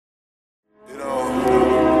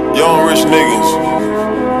young rich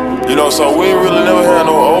niggas. You know, so we ain't really never had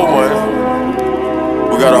no old money.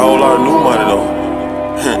 We got a whole lot of new money though.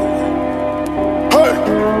 Hey,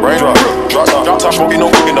 raindrop, drop top, smoking,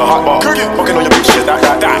 no cooking the hot bar. Fucking on your bitch shit,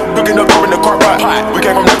 cooking up dope in the crock pot. We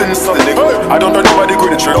came from nothing to something, nigga. I don't know nobody,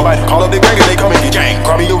 quit the trick. Nobody call up the gang and they come and get gang.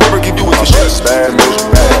 Cry me a river, keep doing this shit. Bad music,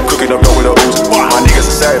 cooking up dope with a Uzi. My niggas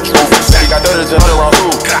are savage, we got 30s and 100 rounds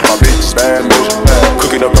too. My bitch is bad music,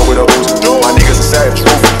 cooking up dope with a Uzi. My niggas are savage,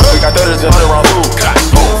 we got 30s and 100 rounds too.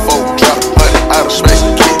 Four, drop, money, out of space,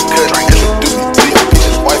 kid, cut. Introduce me to your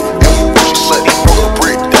bitch's wife, and she slut. Broke a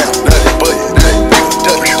brick down, nothing but that nigga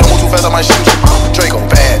Dutch. Don't move too fast on my shoes. Draco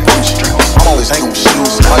bad, I'm always hanging with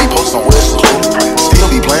shoes. Somebody post on West still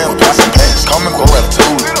be playing with pots and pants. Call me Go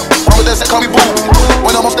Ratatouille. Wrong with that set, call me boo.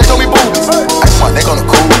 When I'm on stage, call me boo. Ice my neck on the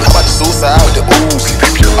cool. How about the suicide with the ooze?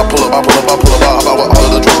 I pull up. How about with all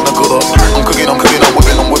of the drugs in the cooler? I'm cooking,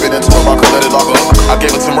 I'm whipping into a rock, let it lock up. I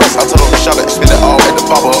gave her 10 rest, I told her to shop it, spend it all at the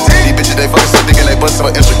pop up. These bitches, they fucking so dick and they bust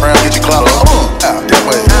on Instagram, get you clout up. Out that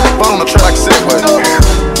way, but on the track like a Segway.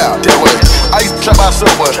 Out that way, I used to trap by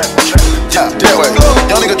Subway. Yeah, that way,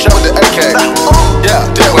 young nigga trap with the AK. Yeah,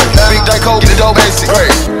 that way, big Dyco, get it dope basic.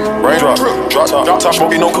 Raindrop, drop top,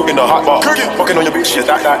 smoking, no cooking the hot bar. Fucking on your bitch shit,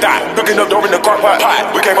 cooking up dope in the crock pot.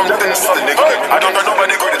 We came from nothing to something, nigga. I don't know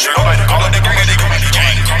nobody, quit the trick. Call up the gang and they come and get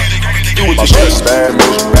gang. My bitch is bad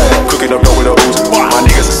music, cooking up dope with a Uzi. My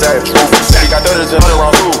niggas are savage, we got 30s and 100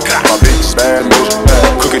 rounds too. My bitch is bad music,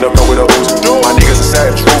 cooking up dope with a Uzi. My niggas are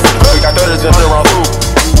savage, we got 30s and 100 rounds too.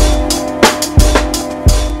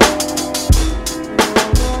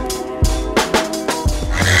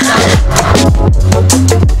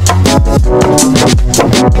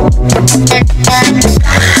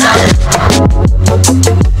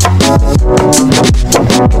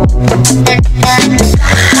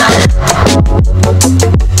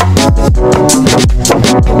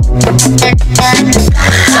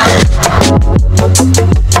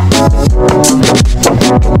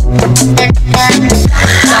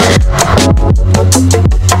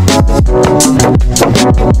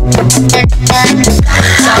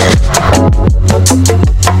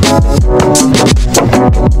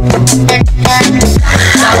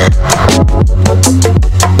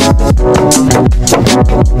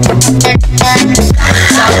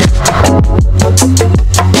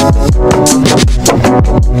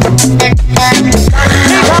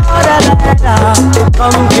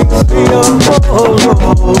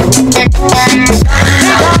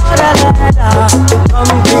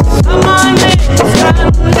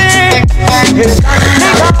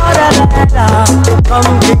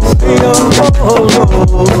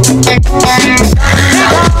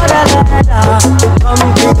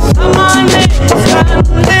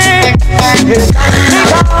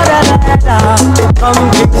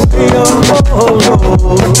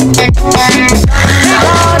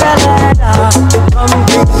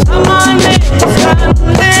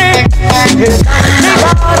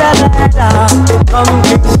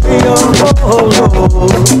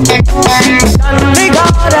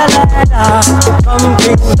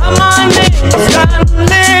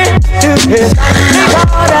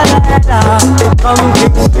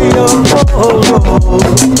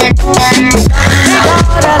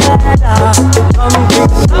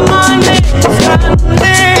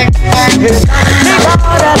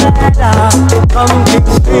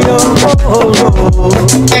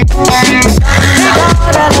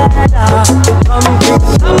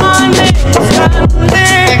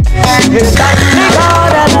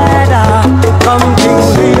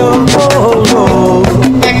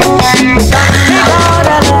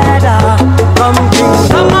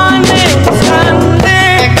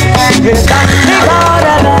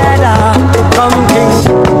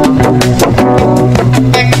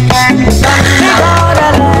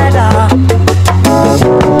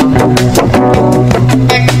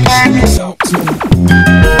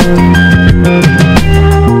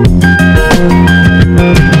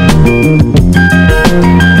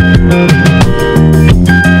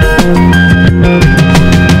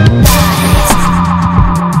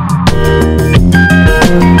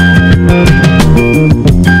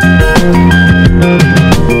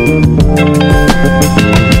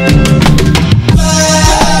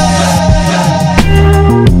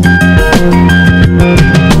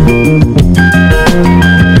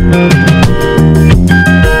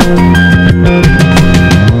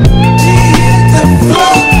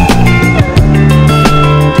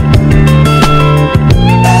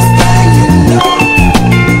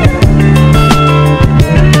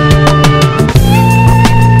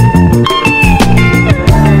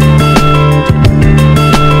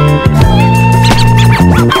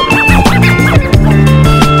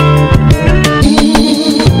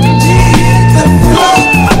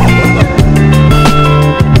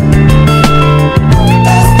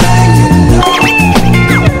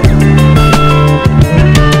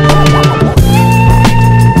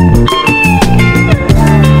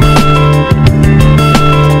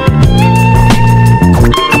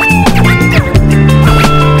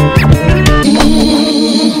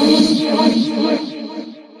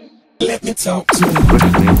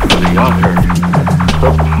 listening for the other.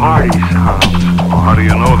 The party sounds. Well, how do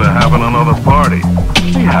you know they're having another party?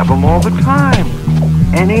 We have them all the time.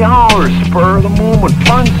 Any hour, spur of the moment,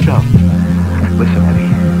 fun stuff. Listen,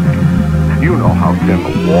 Eddie. You know how thin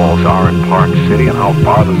the walls are in Park City and how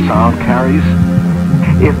far the sound carries.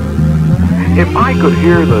 If I could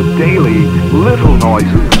hear the daily little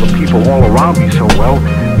noises of the people all around me so well,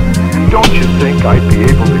 don't you think I'd be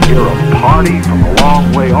able to hear a party from a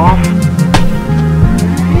long way off?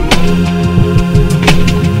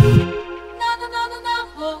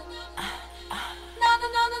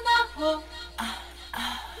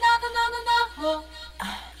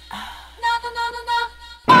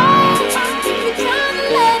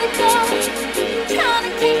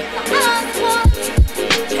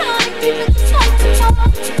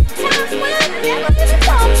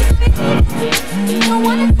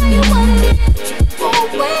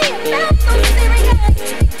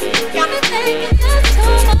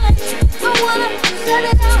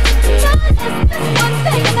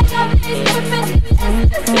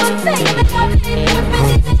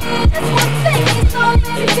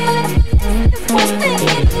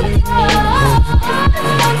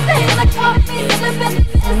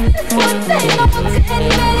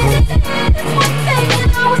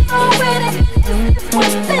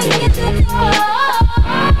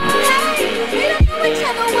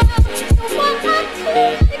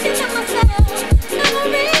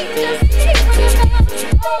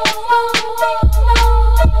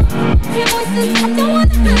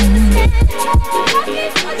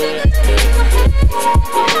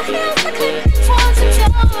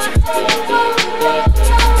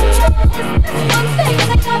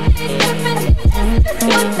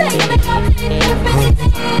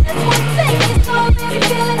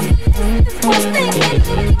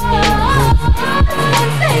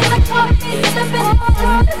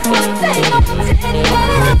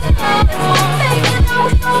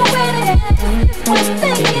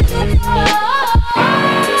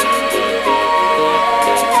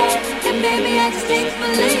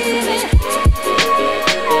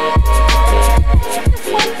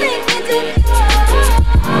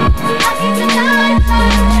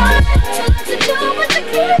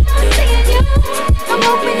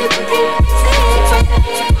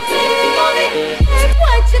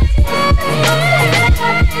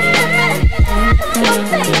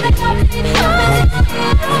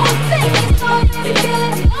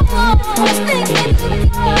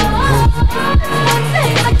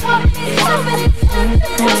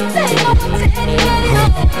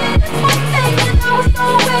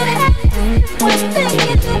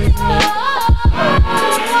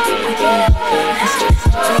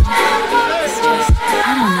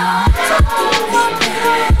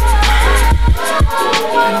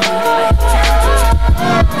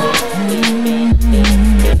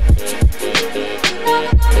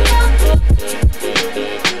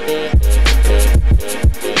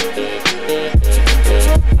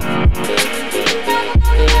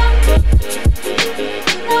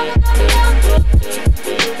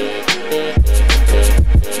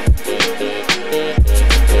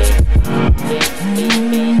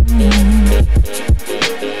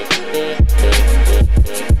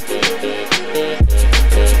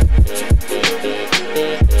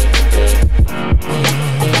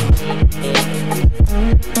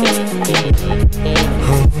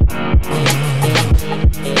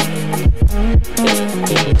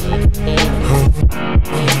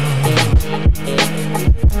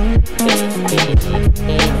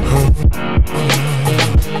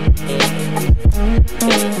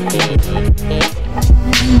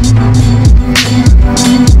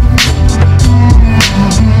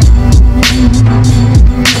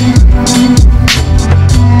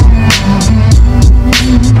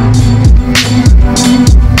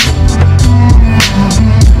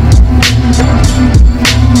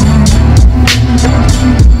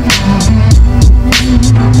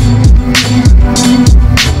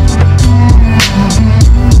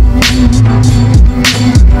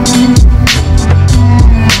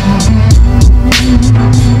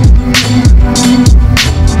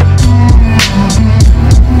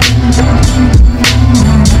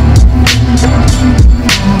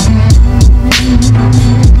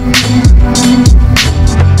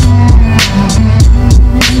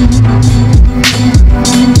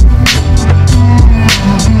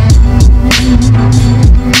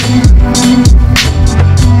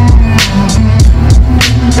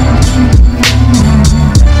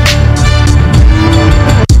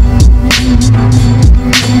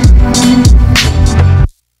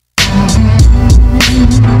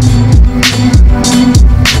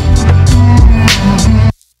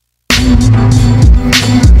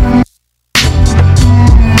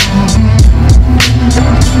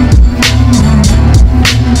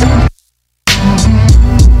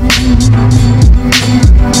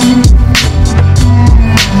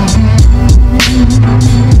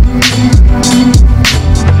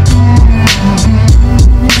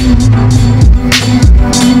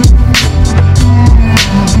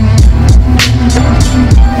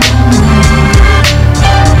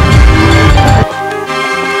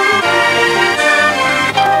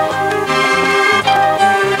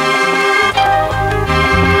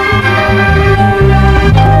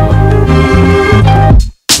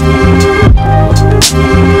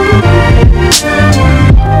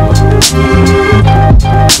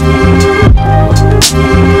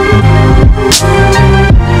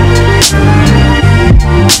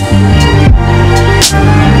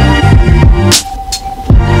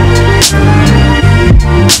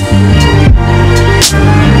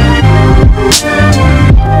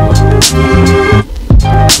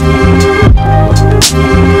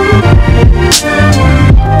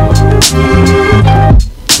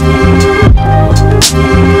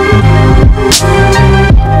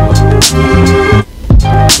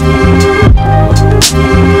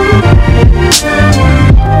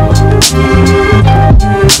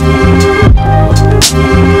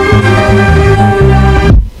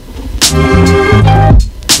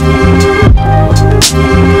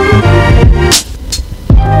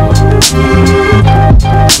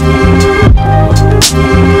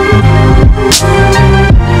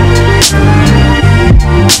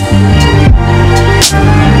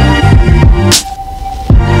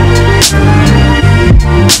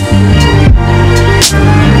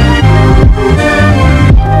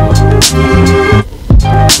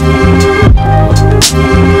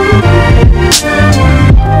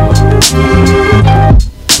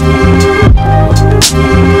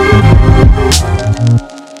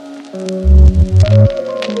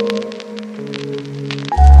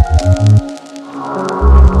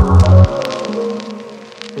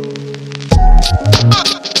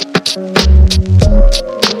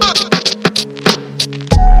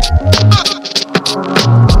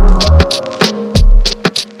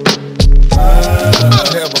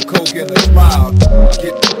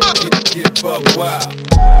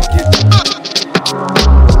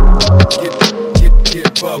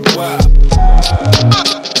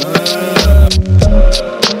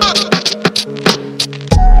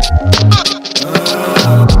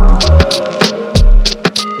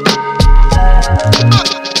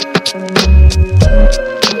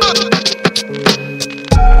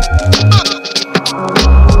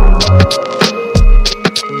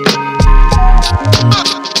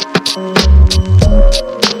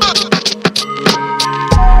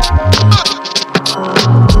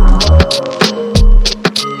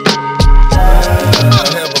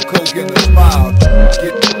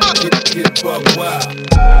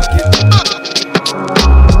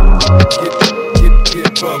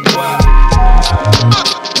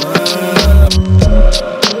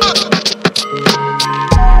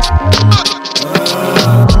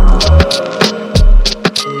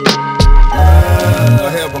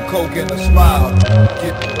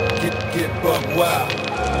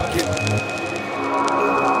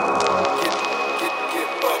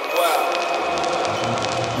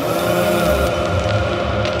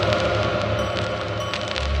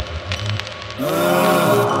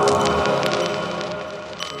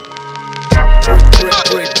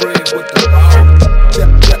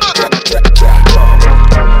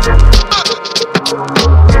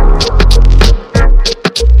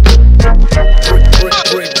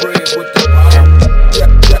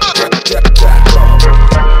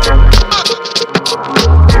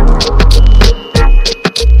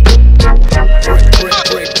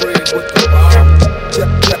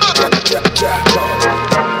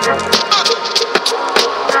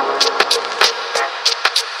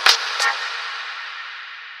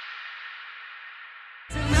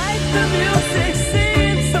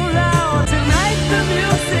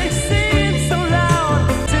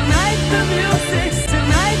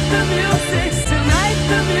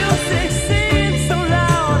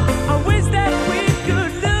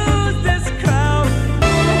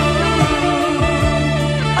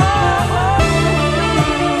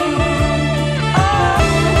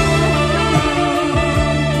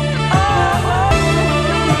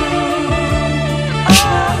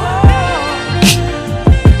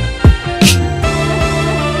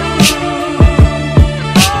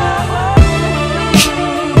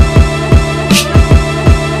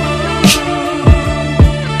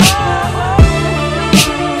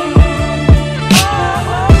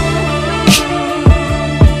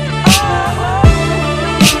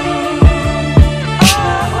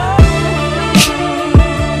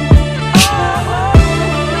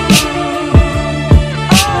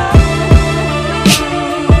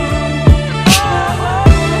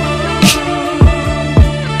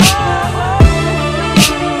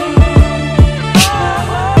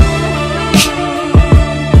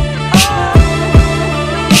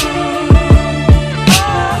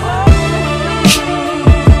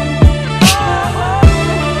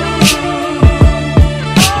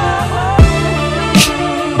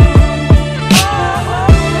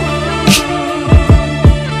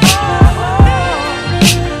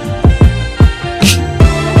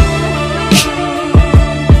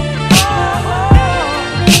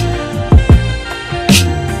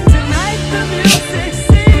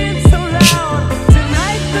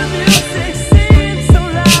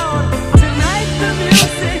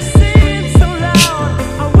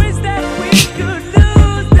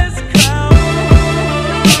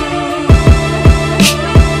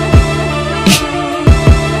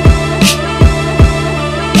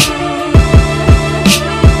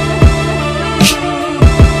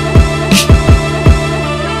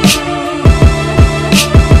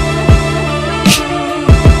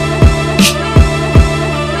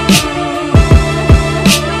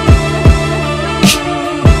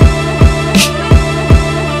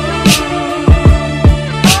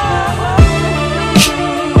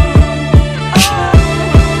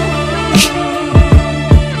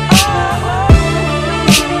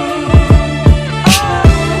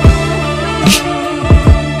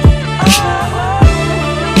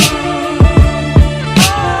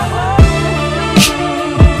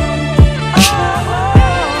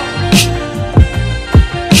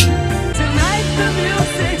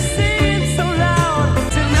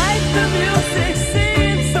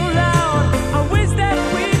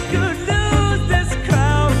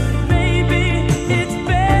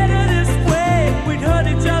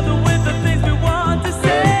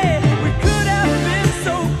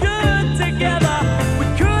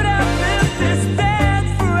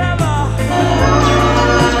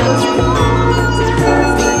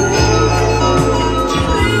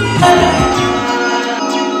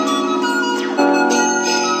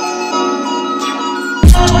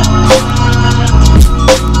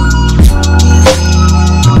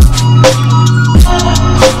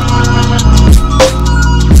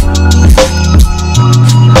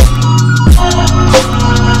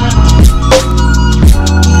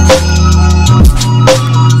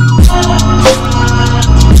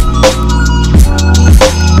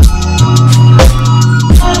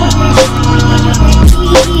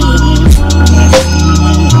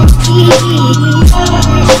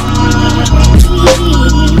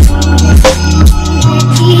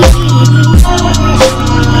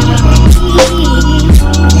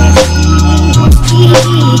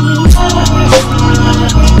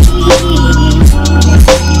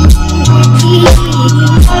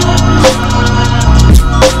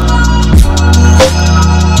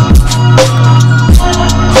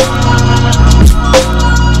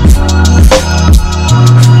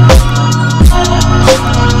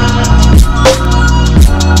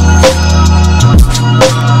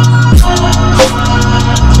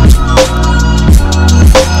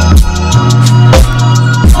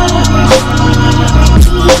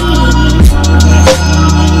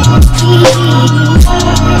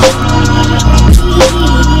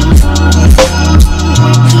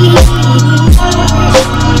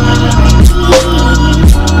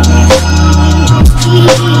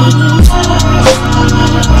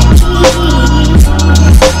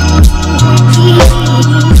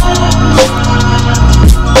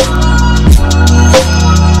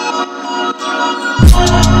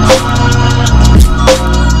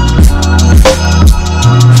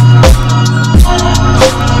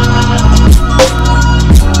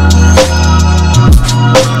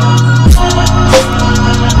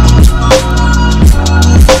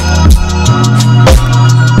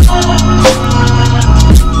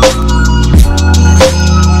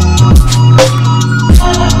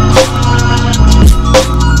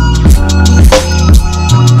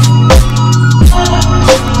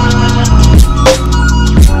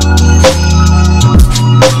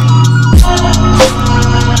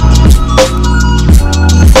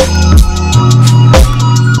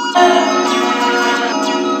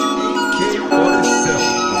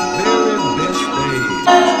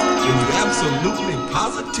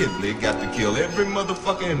 Positively got to kill every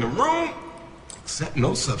motherfucker in the room, except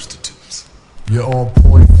no substitutes. You're on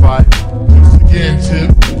point five. Once again,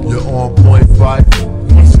 Tip. You're on point five.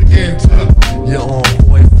 Once again, Tip. You're on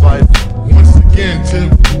point five. Once again,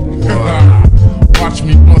 Tip. Watch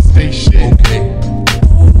me bust they shit. Okay.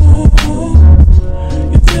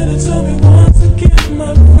 You didn't tell me once again,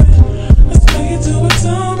 my friend. I swear you do it,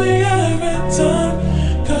 tell me every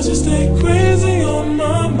time. Cause you stay crazy on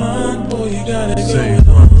my mind. Boy, you gotta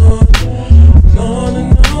go on. On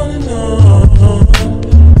and on and on.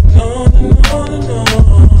 On and on and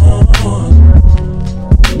on.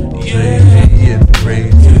 Yeah,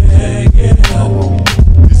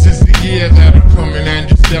 This is the year that I'm coming and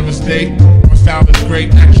just devastate. My style is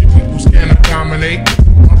great, action peoples cannot dominate.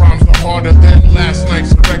 My rhymes are harder than last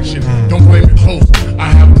night's erection. Don't blame it close, I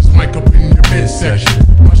have this mic up in your midsection.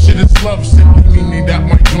 My shit is love, simply meaning that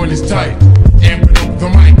my joint is tight. Amping up the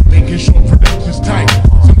mic, making sure production's tight.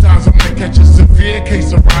 Sometimes I might catch a severe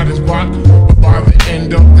case of writer's block, but by the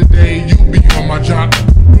end of the day, you'll be on my job.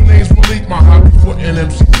 Your name's Malik, my hobby for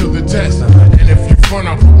NMC to the test. And if you front,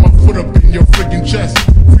 I'll put my foot up in your freaking chest.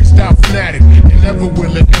 Freestyle fanatic, and never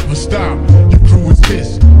will it ever stop. Your crew is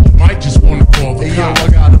this, you might just wanna call the cops. Yo, I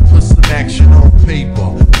gotta put some action on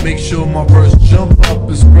paper. Make sure my verse jump up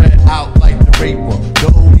and spread out like the raper.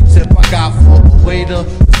 The only tip I got for a waiter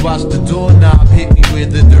is watch the doorknob hit me where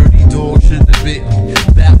the dirty dog should have bit me.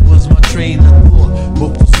 That was my train of thought,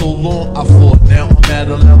 but for so long I fought. Now I'm at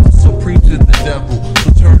a level, so preach to the devil.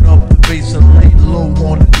 So turn up the bass and lay low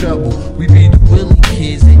on the treble. We be the Willie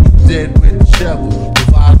kids and you dead with the shovel.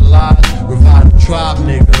 Revitalize, revive the tribe,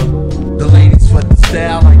 nigga. The ladies sweat the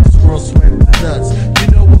style like the squirrel sweat the nuts. You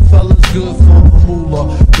know what fella's good for a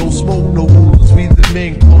moolah. Don't smoke no rulers, we the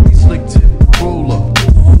men, call me Slick Tip the ruler.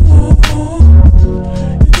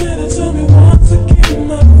 you didn't tell me once again,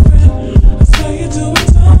 my friend. I swear you do it,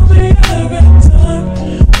 tell me every time.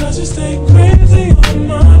 Cause you stay crazy on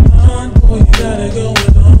my mind. Boy, you gotta go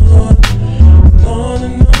on. On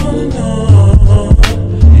and on and on.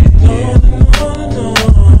 On and on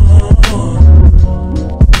and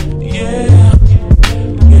on. Yeah,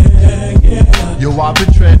 yeah, yeah. Yo, I've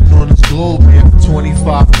been treading on this globe, man, for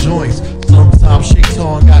 25 joints. Sometimes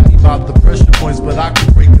Shaitan got me about the pressure points, but I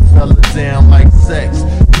can break a fella down like sex.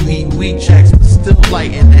 You eat weak checks, but still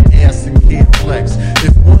light in the ass and can't flex.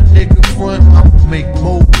 If one nigga front, I'ma make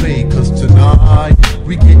more pay. Cause tonight,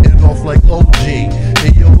 we getting off like OJ.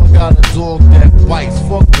 And yo, I got a dog that bites,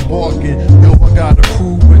 fuck the barking. Yo, I got a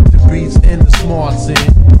crew with the beats and the smarts in.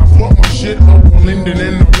 I fought my shit up on Linden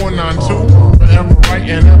and the 192. Forever right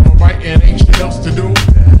and ever right and ain't shit else to do.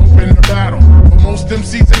 Up in the battle, but most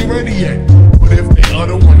MCs ain't ready yet. But if they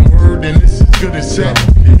utter one word, then this is good as set.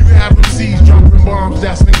 You have MCs dropping bombs,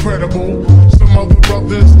 that's incredible. Some other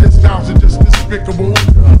brothers, their styles are just despicable.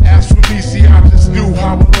 As for me, see, I just do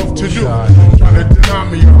how I love to do. Try to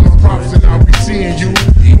deny me of my props and I'll be seeing you.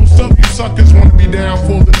 Most of you suckers wanna be down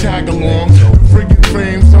for the tag along. The freaking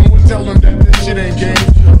fame, someone tell them that this shit ain't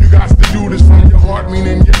games. You got to do this from your heart,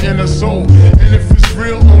 meaning your inner soul. And if it's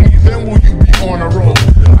real, only then will you be on a roll.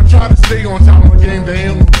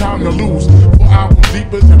 time to lose. 4 hours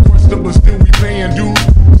deeper, the quest but still we paying dues.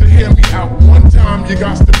 So hear me out, one time you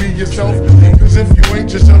got to be yourself. Cause if you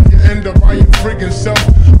ain't yourself, you end up by your friggin' self.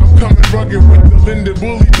 I'm coming rugged with the Linda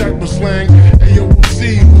Bully type of slang. And yo, we'll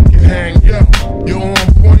see who can hang. Yo, you're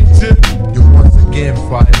on point tip. You're once again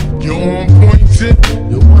fired. You're on point tip.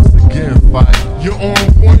 You're once again fired. You're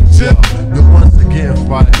on point tip. You're once again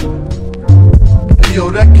fired. Hey, yo,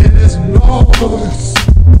 that kid is noise.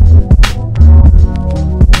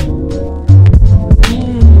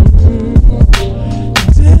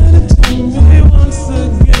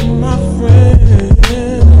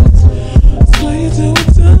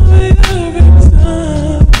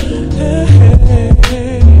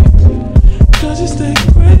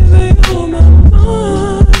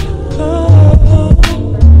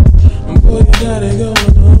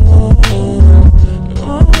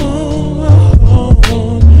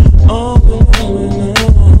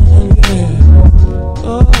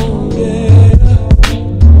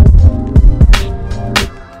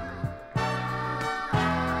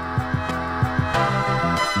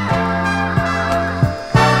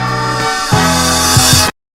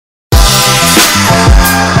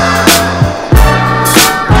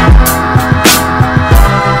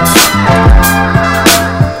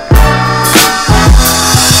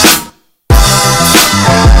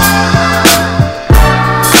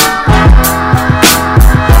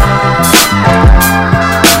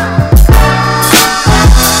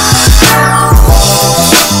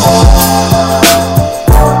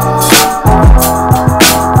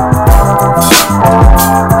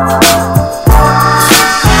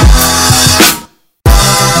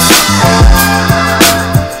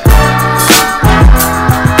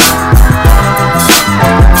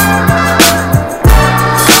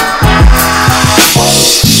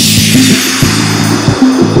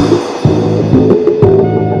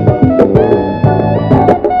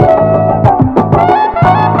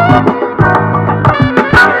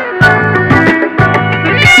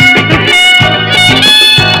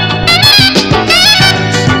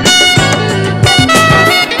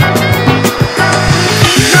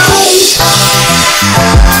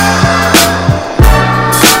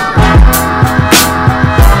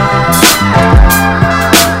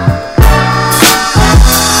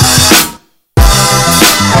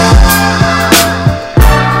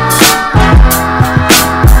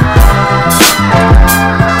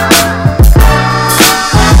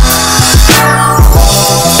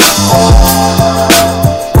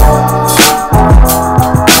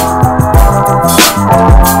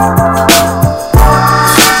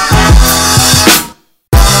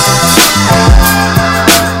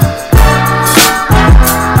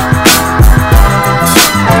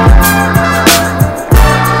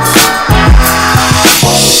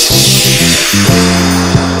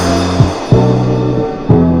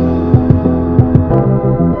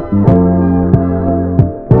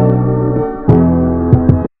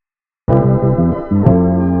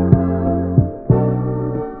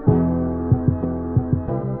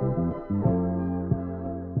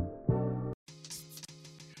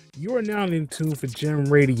 You are now in tune for Gem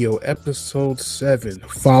Radio, episode 7.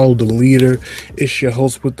 Follow the leader. It's your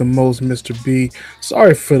host with the most, Mr. B.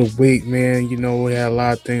 Sorry for the wait, man. You know, we had a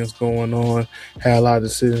lot of things going on, had a lot of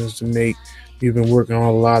decisions to make. We've been working on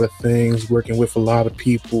a lot of things, working with a lot of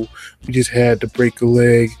people. We just had to break a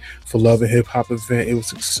leg for Love and Hip Hop event. It was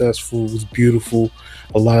successful. It was beautiful.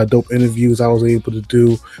 A lot of dope interviews I was able to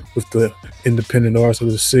do with the independent artists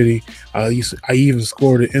of the city. I even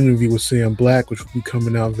scored an interview with Sam Black, which will be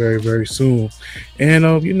coming out very, very soon. And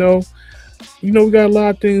we got a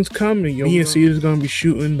lot of things coming. Me and Cedar is going to be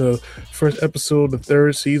shooting the first episode of the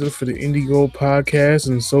third season for the Indigo podcast,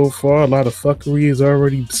 and so far a lot of fuckery has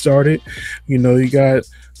already started. You got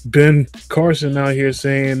Ben Carson out here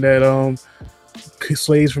saying that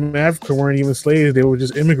slaves from Africa weren't even slaves; they were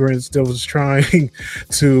just immigrants that was trying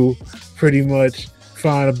to pretty much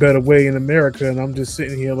find a better way in America. And I'm just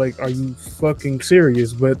sitting here like, are you fucking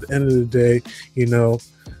serious? But at the end of the day,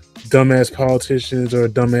 dumbass politicians or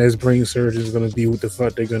dumbass brain surgeons are going to be what the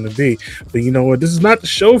fuck they're going to be. But you know what? This is not the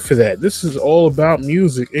show for that. This is all about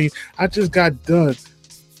music. And I just got done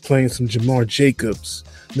playing some Jamar Jacobs,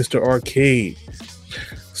 Mr. Arcade,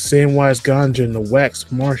 Samwise Ganja and the Wax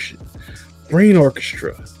Martian, Brain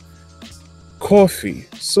Orchestra, Coffee,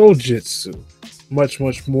 Soul Jitsu, much,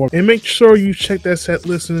 much more. And make sure you check that set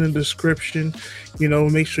list in the description.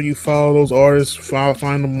 Make sure you follow those artists. Find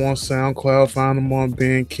them on SoundCloud, find them on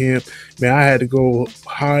Bandcamp. Man, I had to go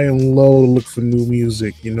high and low to look for new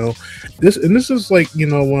music. This is like,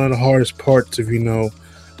 one of the hardest parts of,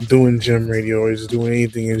 doing Gem Radio or just doing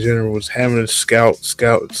anything in general, is having to scout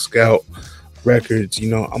records. You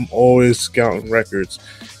know, I'm always scouting records,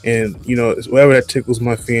 and you know, whatever that tickles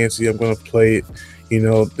my fancy, I'm gonna play it. You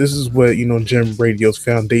know, this is what, you know, Gem Radio's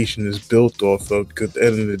foundation is built off of. Because at the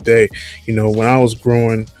end of the day, you know, when I was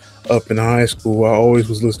growing up in high school, I always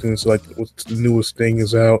was listening to like what the newest thing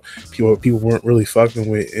is out. People weren't really fucking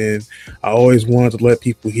with, and I always wanted to let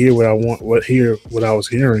people hear what I was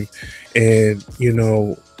hearing. And you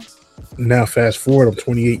know, now fast forward, I'm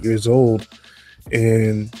 28 years old,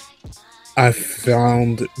 and I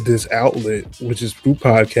found this outlet, which is through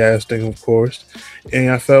podcasting, of course, and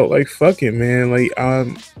I felt like, fuck it, man. Like,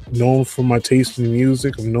 I'm known for my taste in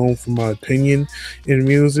music. I'm known for my opinion in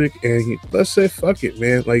music, and let's say, fuck it,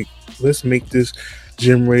 man. Like, let's make this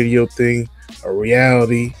Gem Radio thing a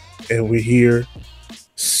reality, and we're here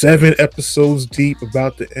 7 episodes deep,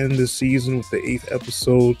 about to end the season with the 8th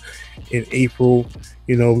episode in April.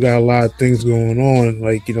 You know, we got a lot of things going on.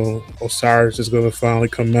 Like, you know, Osiris is going to finally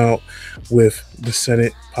come out with the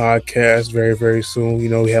Senate podcast very, very soon. You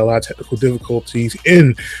know, we had a lot of technical difficulties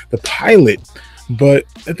in the pilot, but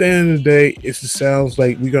at the end of the day, it sounds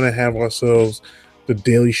like we're going to have ourselves the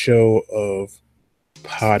daily show of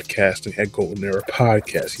podcasting at Golden Era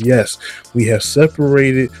Podcast. Yes, we have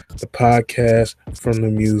separated the podcast from the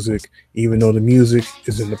music, even though the music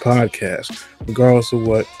is in the podcast. Regardless of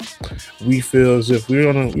what, we feel as if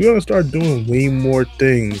we're gonna start doing way more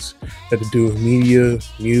things that to do with media,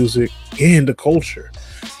 music, and the culture.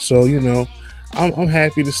 So, you know, I'm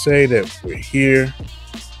happy to say that we're here.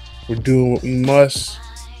 We're doing what we must.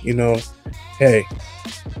 You know, hey,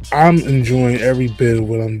 I'm enjoying every bit of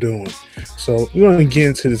what I'm doing. So we're going to get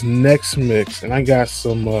into this next mix, and I got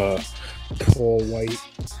some Paul White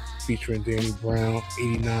featuring Danny Brown,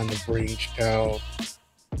 89 The Brainchild,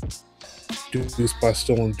 produced by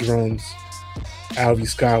Stolen Drums, Alvy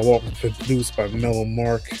Skywalker, produced by Mellow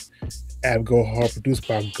Mark, Ab Gohar, produced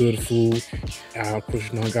by Good Food. Of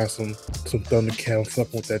course, you know, I got some Thundercat. I'm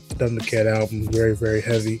fucking with that Thundercat album, very, very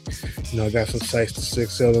heavy. You know, I got some Sights to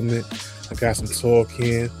Six Element. I got some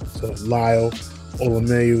Tolkien, some Lyle,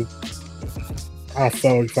 Olameyu. I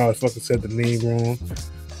probably fucking said the name wrong.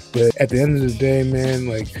 But at the end of the day, man,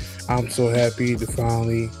 like, I'm so happy to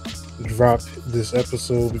finally drop this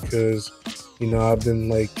episode because, you know, I've been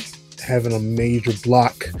like having a major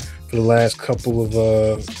block for the last couple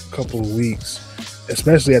of weeks,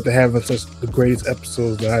 especially after having such the greatest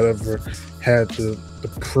episodes that I've ever had the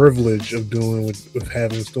privilege of doing with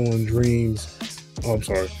having Stolen Dreams. Oh, I'm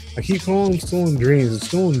sorry. I keep calling them Stolen Dreams. It's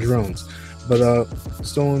Stolen Drums. But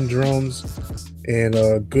Stolen Drums and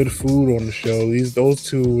Good Food on the show. Those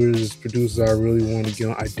two were just producers I really want to get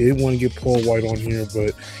on. I did want to get Paul White on here,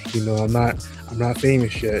 but you know, I'm not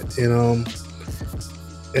famous yet.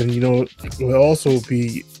 And you know, what will also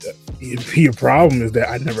be a problem is that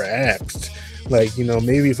I never asked. Like, you know,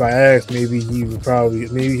 maybe if I asked, maybe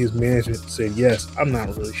his management said yes. I'm not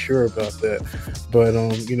really sure about that. But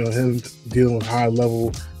you know, him dealing with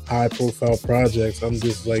high profile projects, I'm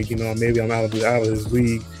just like, you know, maybe I'm out of his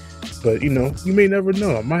league. But you know, you may never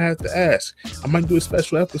know. I might have to ask. I might do a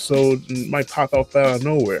special episode and it might pop out of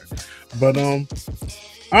nowhere. But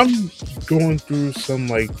I'm going through some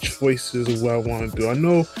like choices of what I want to do. I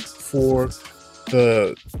know for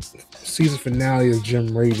the season finale of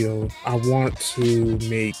Gem Radio, I want to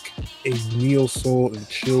make a neo soul and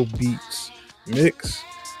chill beats mix,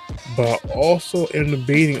 but also am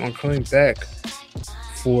debating on coming back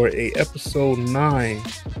for a episode 9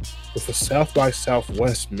 with a South by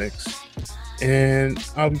Southwest mix, and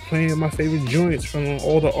I'll be playing my favorite joints from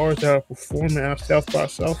all the artists that are performing at South by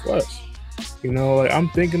Southwest. You know, like, I'm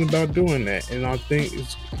thinking about doing that, and I think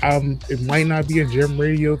it might not be a Gem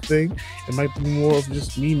Radio thing. It might be more of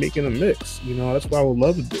just me making a mix. You know, that's what I would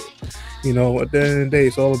love to do. You know, at the end of the day,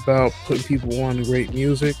 it's all about putting people on to great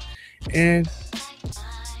music, and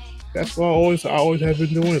that's what I always have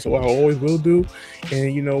been doing. It's what I always will do.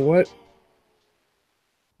 And you know what?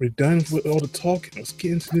 We're done with all the talking. Let's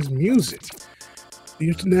get into this music.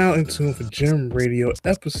 You're now in tune for Gem Radio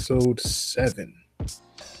episode 7.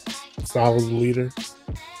 Follow the leader.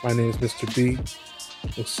 My name is Mr. B.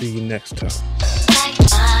 We'll see you next time.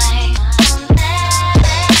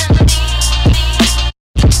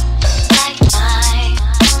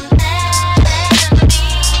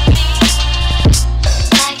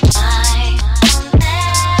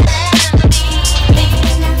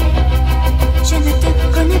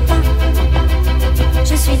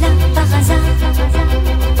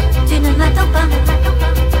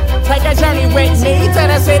 Take a journey with me to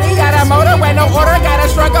the city. Got a motor with no order. Gotta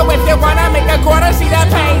struggle if you wanna make a quarter. See the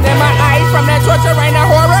pain in my eyes from that torture and the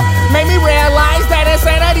horror. Made me realize that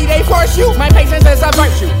insanity they force you. My patience is a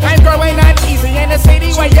virtue. I'm growing uneasy in the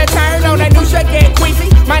city where you turn on a new shit.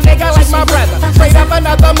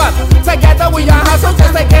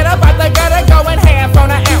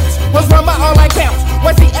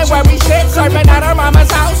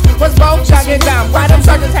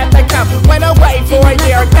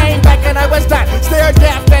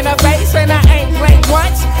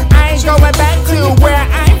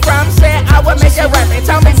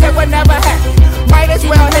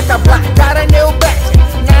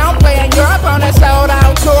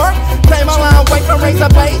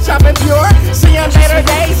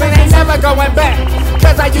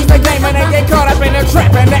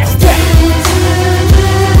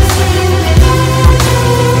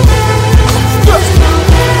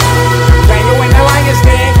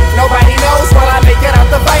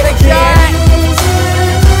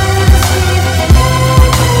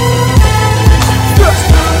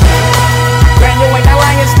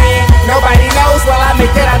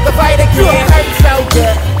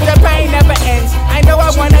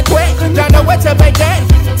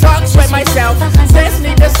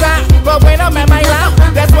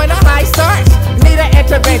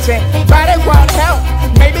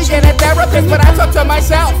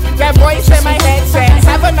 myself. That voice in my head said,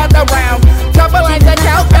 have another round. Couple lines of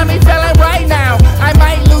count, got me feeling right now. I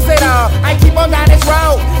might lose it all, I keep on down this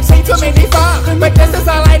road. See too many fall, but this is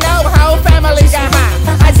all I know. How family got high,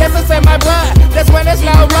 I guess it's in my blood. That's when there's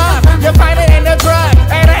no love, you find it in the drug.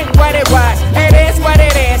 It ain't what it was, it is what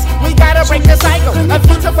it is. We gotta break the cycle, a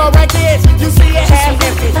future for our kids. You see it half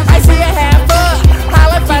empty, I see it half full.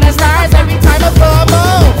 Holler for the stars every time a full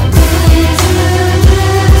moon.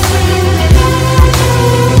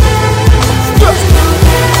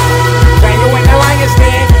 Daniel in the lion's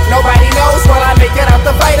den, nobody knows will I make it out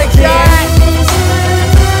the fight again.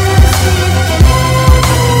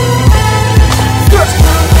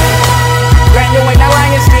 Daniel in the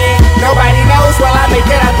lion's den, nobody knows will I make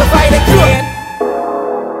it out the fight again.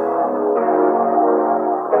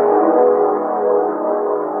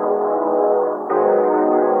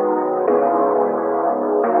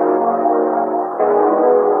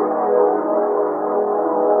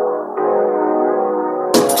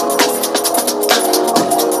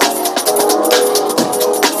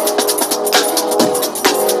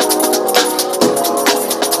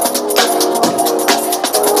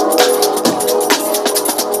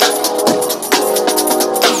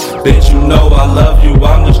 Bitch, you know I love you,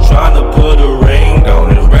 I'm just trying to put a ring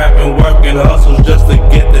on it. Rapping, working, hustles just to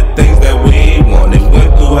get the things that we wanted.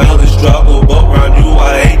 Went through hell and struggle, but around you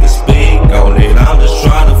I hate to speak on it. I'm just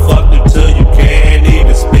trying to fuck you till you can't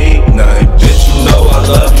even speak nothing. Bitch, you know I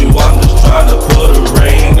love you, I'm just trying to put a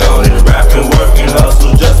ring on it. Rapping, working,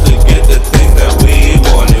 hustles just to get the things that we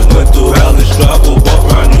wanted. Went through hell and struggle, but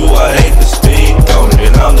around you I hate to speak on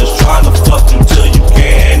it. I'm just trying to fuck you till you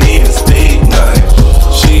can't even speak nothing.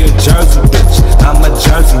 She a Jersey bitch, I'm a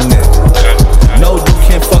Jersey nigga. No, you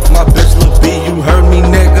can't fuck my bitch, Lil B, you heard me,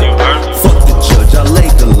 nigga. Fuck the judge, I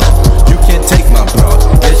laid the law. You can't take my bra.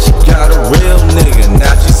 Yeah, she got a real nigga,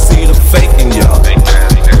 now she see the faking, y'all.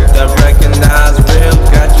 That recognize real,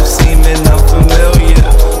 got you seeming unfamiliar.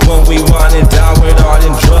 When we wanted down with all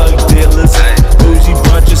them drug dealers. Bougie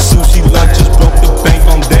brunches, sushi lunches, broke the bank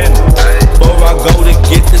on dinner. Before I go to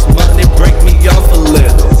get this money, break me off a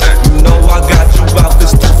little. You know I got you out,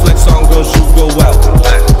 this two flex on girls, you go out.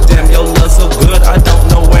 Damn, your love so good, I don't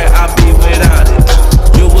know where I'd be without it.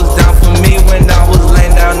 You was down for me when I was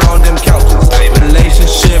laying down on them couches.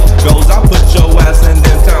 Relationship goes, I put your ass in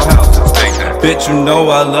them townhouses. Bitch, you know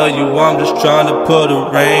I love you, I'm just trying to put a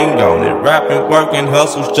ring on it. Rapping, working,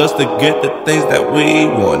 hustles just to get the things that we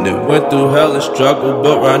wanted. Went through hell and struggle,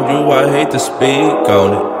 but around you I hate to speak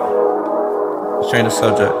on it. Change the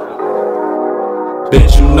subject.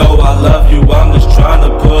 Bitch, you know I love you, I'm just trying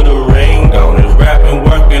to put a ring on it. Rapping,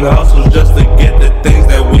 working, hustles just to get the things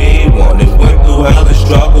that we wanted. Went through hell and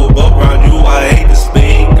struggle, but around you I hate to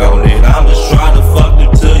speak on it. I'm just trying to fuck you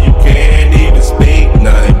till you can't even speak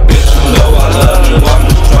nothing. Bitch, you know I love you, I'm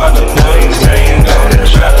just trying to put a ring on it.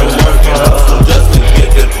 Rapping, working, hustles just to get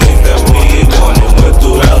the things that we wanted. Went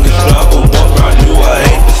through hell and struggle, but around you I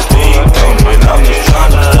hate to speak on it. I'm just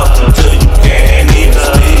trying to fuck you till you can't even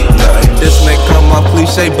speak nothing. This may come off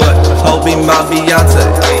cliche, but hope be my Beyonce.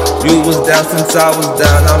 You was down since I was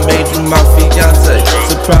down, I made you my fiance.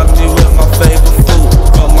 Surprise me with my favorite food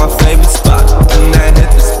from my favorite spot, and then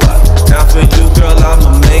hit the spot. Now for you, girl,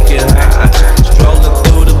 I'ma make it high. Strolling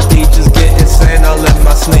through the beaches, getting sand all in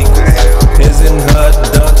my sneakers. His and her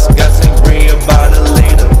ducks, got sangria by the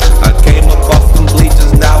liter. I came up off them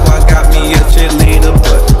bleachers, now I got me a cheerleader,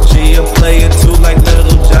 but she a player too, like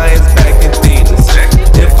Little Giants back in theaters.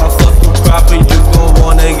 If I fuck you proper, you gon'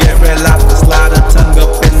 wanna get red lobster. Slide a tongue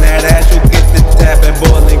up in that ass, you get the tap and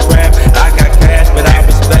boiling crab. I got cash, but I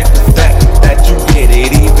respect the fact that you get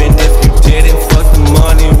it. Even if you didn't fuck the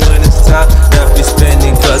money when it's time to be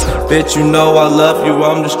spending. Cause bitch, you know I love you,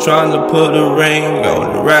 I'm just trying to put a ring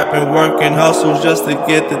on it. Rapping, working, hustles just to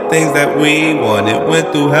get the things that we wanted.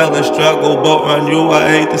 Went through hell and struggle, but on you I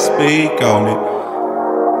hate to speak on it.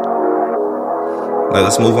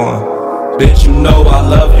 Let's move on. Bitch, you know I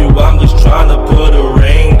love you, I'm just trying to put a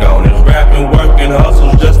ring on it. Rapping, working,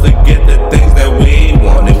 hustles just to get the things that we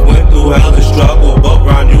wanted. Went through hell and struggle, but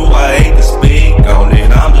around you I hate to speak on it.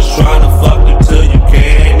 I'm just trying to fuck you till you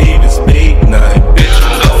can't even speak nothing. Bitch,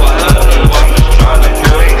 you know I love you, I'm just trying to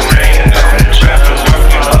put a ring on it. Rapping,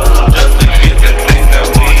 working, hustles just to get the things that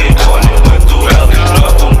we wanted. Went through hell and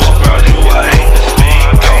struggle, but around you I hate to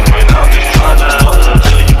speak on it. I'm just trying to fuck you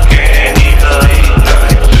till you can't even speak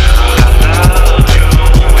nothing.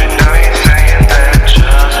 And I ain't saying that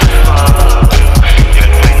just for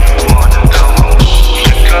you.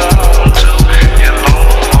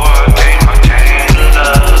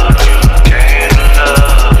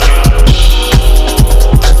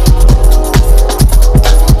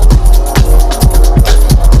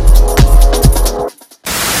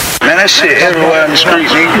 that shit everywhere in the street,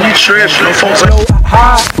 nigga. You tripping. Them folks like...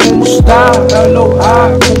 Hi, ¿cómo está? Hello,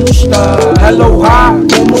 hi, ¿cómo está? Hello, hi,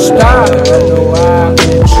 ¿cómo está? Hello, hi,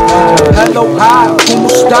 ¿cómo está? Hello, hi,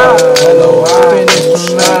 ¿cómo está? Hello, hi,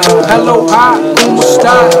 hello, hi, ¿cómo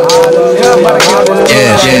está?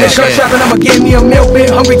 I'ma give me a meal,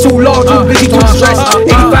 been hungry too long, too busy, too stressed.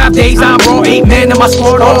 85 days, I'm raw, 8 men in my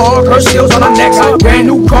sport, all hard, curse skills on our necks. Brand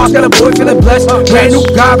new cars, got a boy feeling blessed. Brand new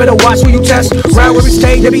guy, better watch who you test. Round where we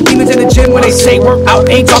stay, there be demons in the gym when they say work out,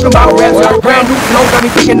 ain't talking about reps. Brand new flow, got me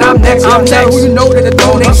thinking I'm next. Who you know that the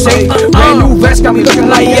throne ain't safe. Brand new vest, got me looking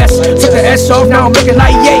like yes. Took the S off, now I'm looking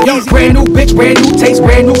like yeah. Brand new bitch, brand new taste,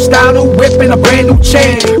 brand new style, new whip and a brand new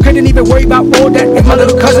chain. Couldn't even worry about all that if my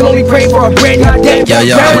little cousin only prayed for a brand new day. You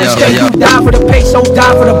die for the pesos,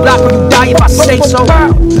 die for the block, or you die if I say so.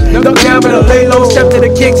 Look down, better lay low, step to the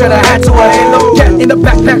king, turn a hat to a halo. Cat in the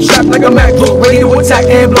backpack, strapped like a MacBook, ready to attack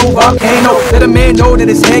and blow volcano. Let a man know that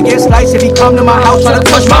his head gets sliced if he come to my house, try to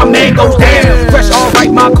touch my mangoes. Damn, fresh,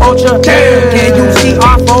 alright, my culture. Damn, can you see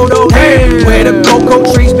our photo? Damn, where the cocoa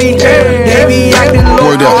trees be? Damn, they be acting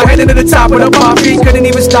low. Heading to the top of the palm trees, couldn't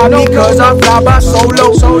even stop me cause I fly by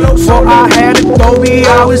solo. So I had a Adobe,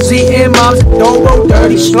 I was eating mom's adobo.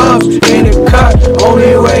 Dirty slums in the cut,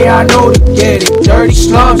 only way I know to get it. Dirty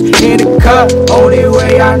slums in the cut, only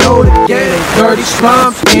way I know to get it. Dirty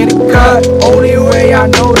slums in the cut, only way I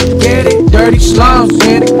know to get it. Dirty slums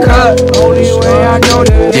in the cut, only way I know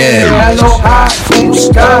to get it. Hello, hi, ¿cómo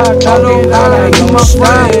está? Hello, hi, you my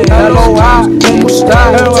friend. Hello, hi, ¿cómo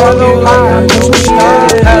está? Hello, hi, ¿cómo está?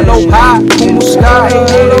 Hello, hi, ¿cómo está?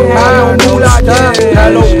 Hello, hi, ¿cómo está?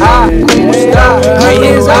 Hello, hi, ¿cómo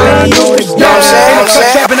está?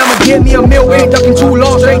 I'ma give me a meal, ain't ducking too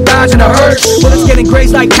long, straight dodging a hurt. Bullets getting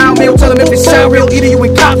grazed like cow meal, tell them if it sound real, either you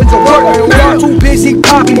in coffins or work. Y'all too busy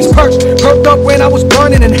popping these perks, perked up when I was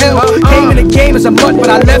burning in hell. Came in the game as a mutt, but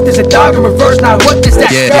I left as a dog in reverse, now what is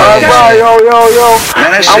that? Yo,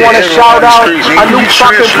 I wanna shout out a new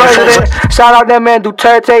fucking president, shout out that man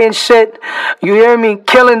Duterte and shit. You hear me?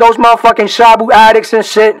 Killing those motherfucking shabu addicts and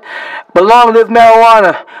shit. But long live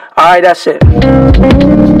marijuana. Alright, that's it.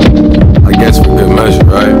 I guess for good measure,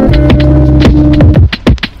 right?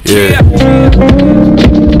 Yeah.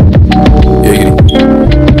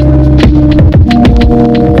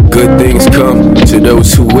 Good things come to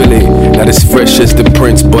those who will it. Not as fresh as the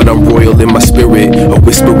prince, but I'm royal in my spirit. A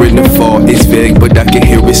whisper in the fall, it's vague, but I can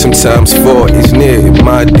hear it sometimes. For it's near,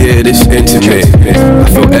 my dear, it's intimate. I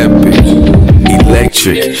feel epic.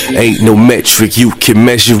 Electric, ain't no metric you can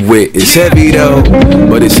measure with. It's heavy though,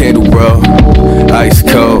 but it's handled raw. Ice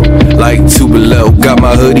cold, like 2 below. Got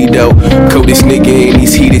my hoodie though, coldest nigga in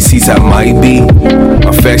these heated seats I might be.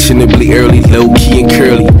 I'm fashionably early, low key and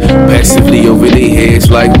curly. Passively over their heads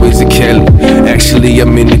like Wizard Kelly. Actually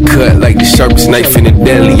I'm in the cut like the sharpest knife in the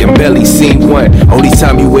deli. I'm barely seen one. Only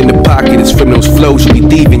time you in the pocket is from those flows. You be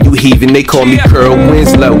thieving, you heaving. They call me Curl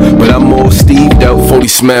Winslow, but I'm more Steve though. 40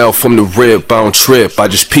 smell from the rip. I don't trip, I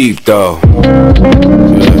just peep though. Yeah, I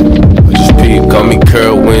just peep. Call me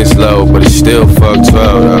Curl Winslow, but it's still fuck 12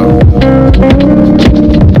 though.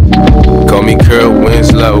 Call me Curl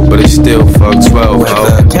Winslow, but it's still fuck 12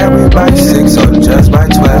 though. Carried by 6 or just by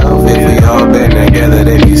 12. If we all been together,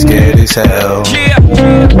 they be scared as hell.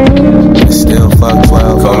 It's still fuck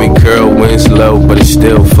 12. Call me Curl Winslow, but it's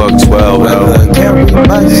still fuck 12 though. Carried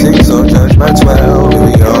by 6 or just by 12. If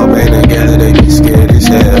we all been together, they be scared as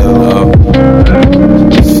hell.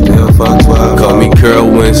 Still fuck 12. Call me Curl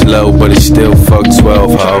Winslow, but it's still fuck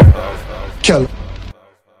 12 ho. Kill.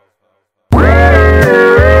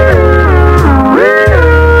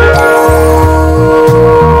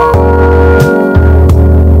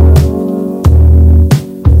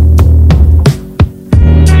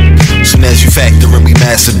 Soon as you factor in, we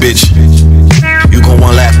master, bitch. You gon'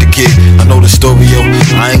 wanna laugh the kid. I know the story, yo.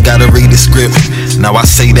 I ain't gotta read the script. Now I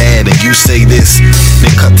say that and you say this.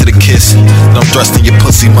 Then cut to the kiss. Then I'm thrusting your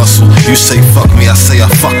pussy muscle. You say fuck me, I say I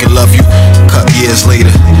fucking love you. Cut years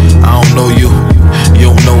later. I don't know you.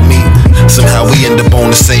 You don't know me. Somehow we end up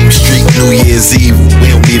on the same street. New Year's Eve,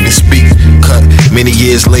 we don't even speak. Cut many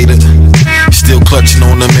years later. Still clutching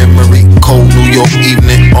on the memory. Cold New York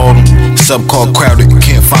evening, autumn. Sub called crowded,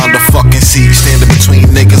 can't find a fucking seat. Standing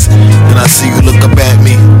between niggas. Then I see you look up at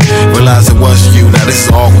me. Realize it was you. Now this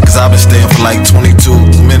is awkward, cause I've been staying for like 22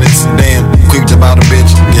 minutes. Damn, creeped about a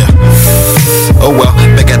bitch, yeah. Oh well,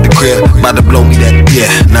 back at the crib, about to blow me that,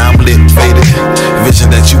 yeah. Now I'm lit, faded.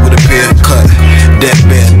 Vision that you would appear, cut. That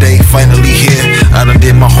bad day, finally here. I done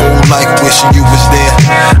did my whole life wishing you was there.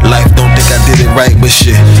 Life don't think I did it right, but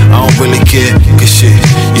shit, I don't really care. Cause shit,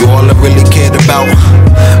 you all I really cared about.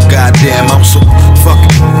 Goddamn, I'm so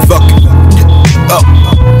fucking up.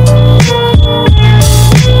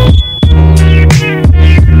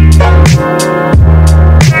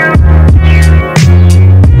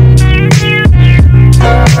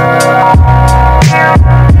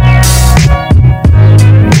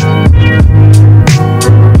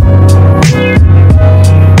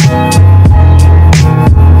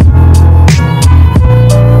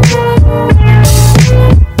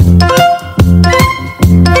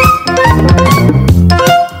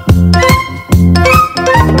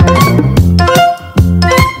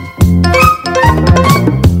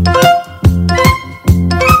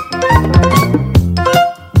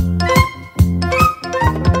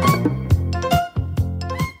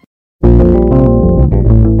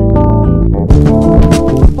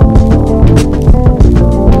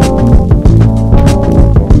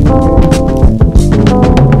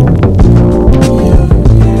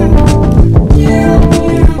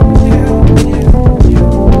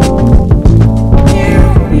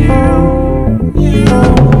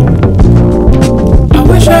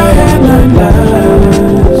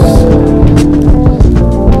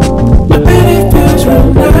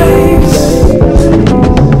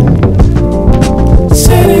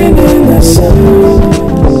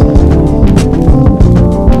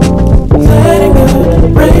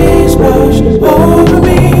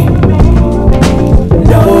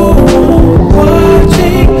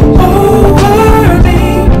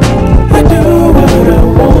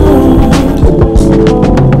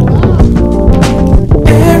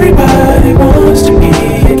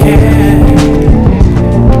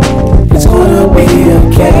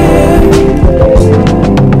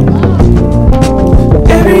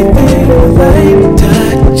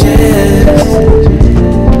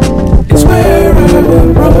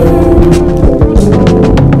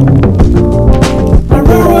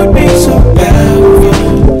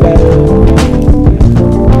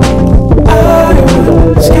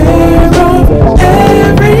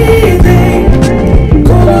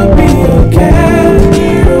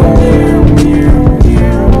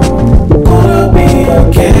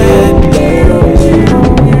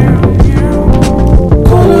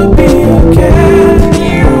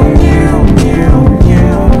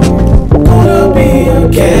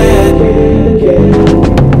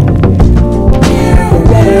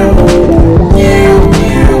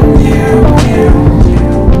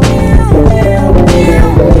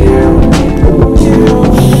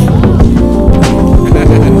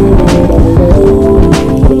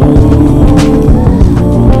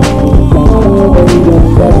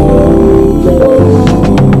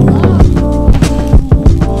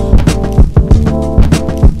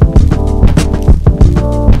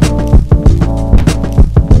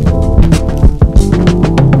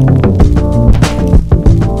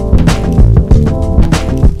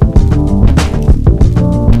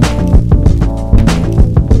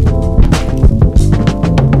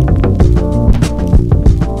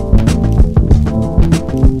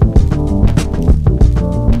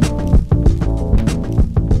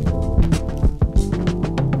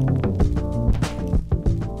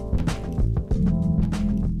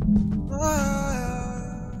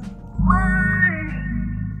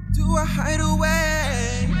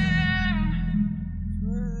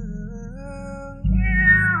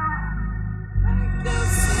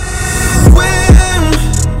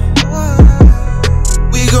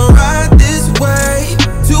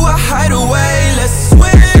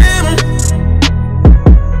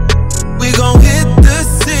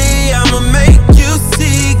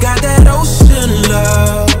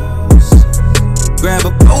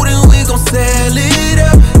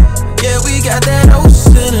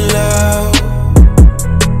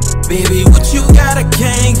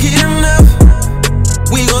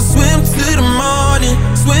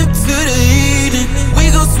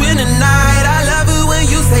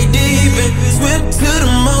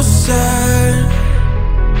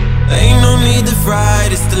 Ain't no need to fight,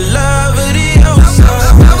 it's the love of the ocean.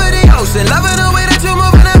 Love of the ocean, loving the way that you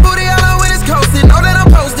moving that booty all on when it's coasting. Know that I'm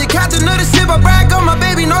posted, captain of the ship, I brag on my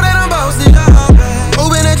baby, know that I'm boasting.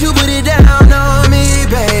 Hoping that you put it down on me,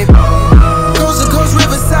 babe. Coast to coast,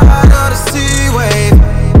 riverside, or the sea wave.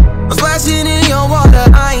 I'm splashing in your water,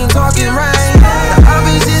 I ain't talking rain. The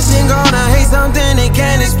opposition gonna hate something they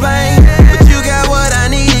can't explain. But you got what I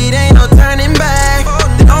need, ain't no turning back.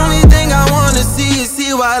 The only thing I wanna see is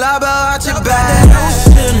see while I blow out your back.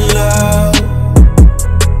 Ocean love.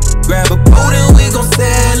 Grab a boat and we gon'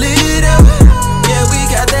 sail it up. Yeah, we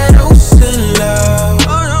got that ocean love.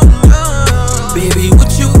 Baby,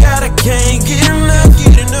 what you got, I can't get enough. We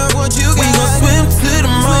gon' swim to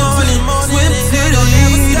the morning, swim to the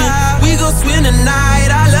evening. We gon' swim the night.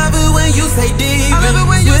 I love it when you say deep. Swim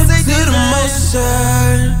to the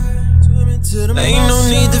motion. Ain't no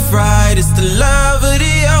need to fight, it's the love of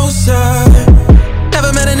the ocean.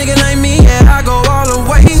 Never met a nigga like me, yeah, I go all the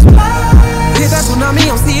way. Hit that tsunami,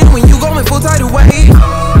 I'm seeing when you going full tidal wave.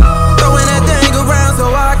 Throwing that thing around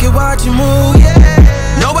so I can watch you move, yeah.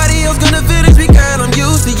 Nobody else gonna finish me, girl, I'm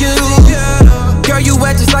used to you. Girl, you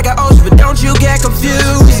wet just like an ocean, but don't you get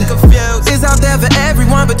confused. It's out there for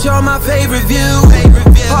everyone, but you're my favorite view.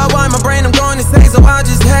 Hard wine, my brain, I'm going to say, so I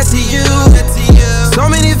just head to you. So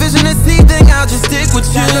many fish in the sea, think I'll just stick with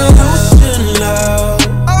you. Ocean love.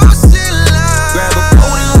 Grab a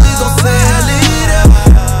boat and we gon' sail it up.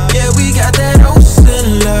 Yeah, we got that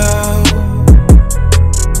ocean love.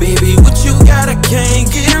 Baby, what you got, I can't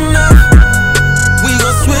get enough. We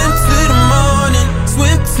gon' swim to the morning,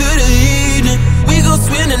 swim to the evening. We gon'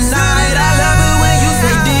 swim the night. I love it when you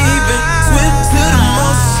say deep and swim to the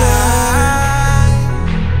motion.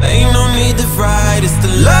 Ain't no need to fight, it's the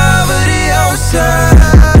love of the ocean.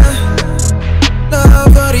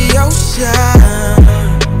 Love of the ocean.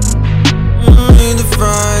 Need to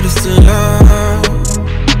fight, it's the love.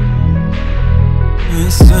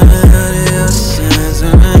 It's swimming in the ocean,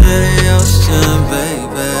 swimming in the ocean,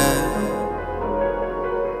 baby.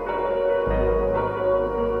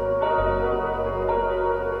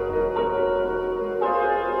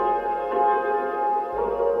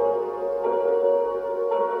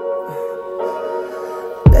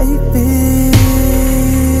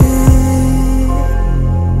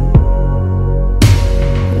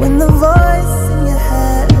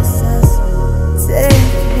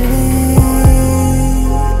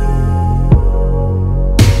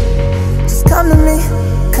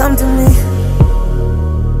 Come to me.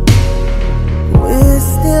 We're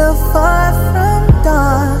still far from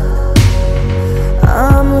dawn.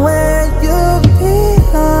 I'm where you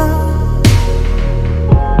belong.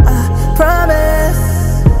 I promise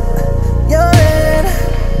you're in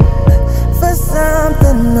for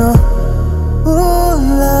something new. Ooh,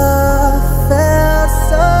 love felt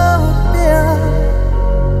so real,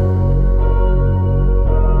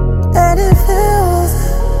 and it feels.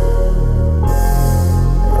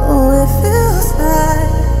 It feels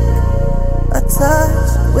like a touch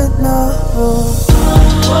with no rules.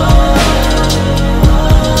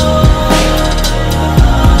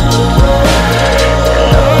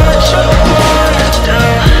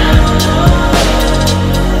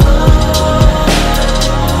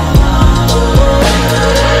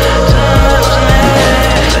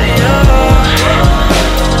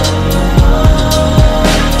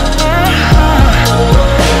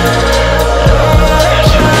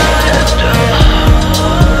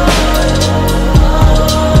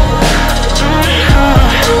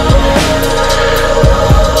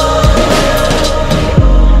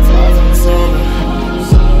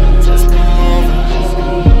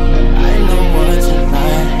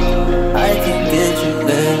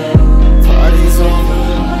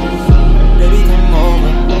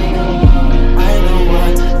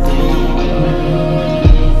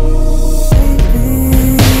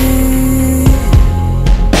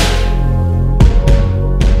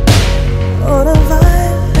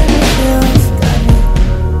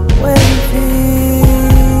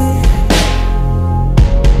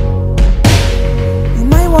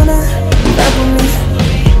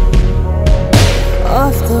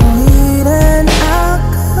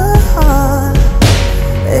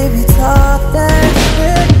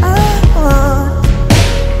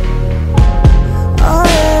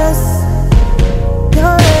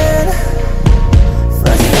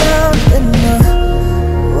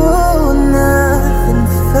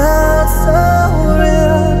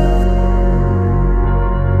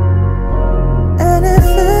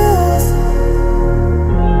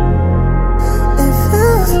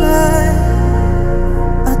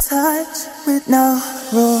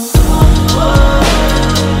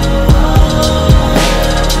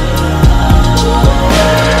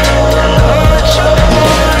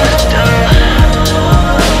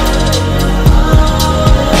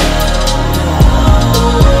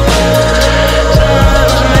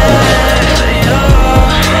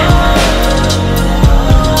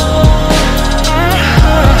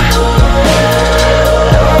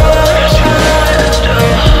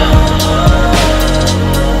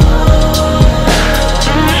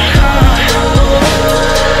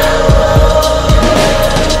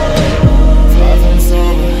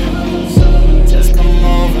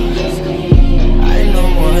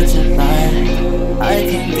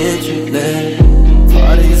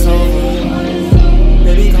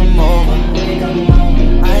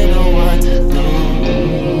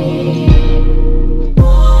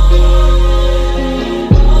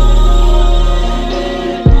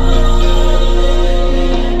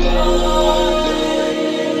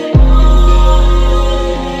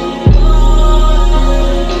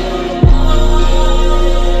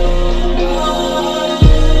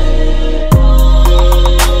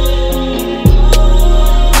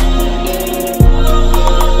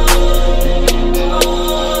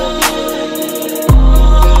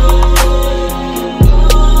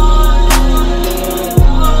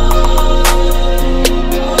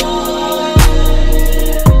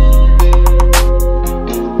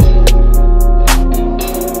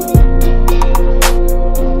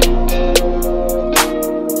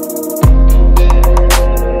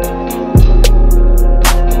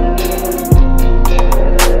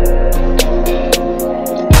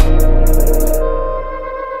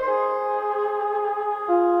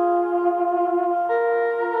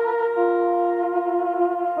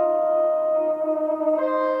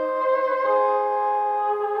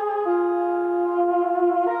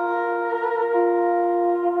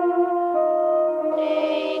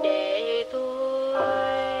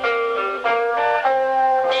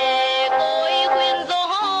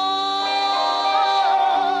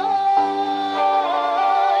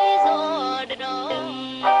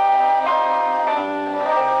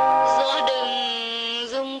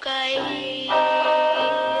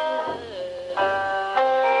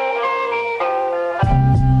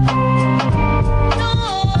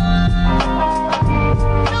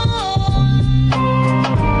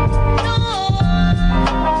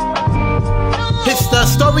 the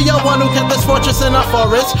story of one who kept his fortress in a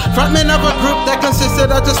forest. Frontman of a group that consisted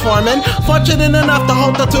of just foremen. Fortunate enough to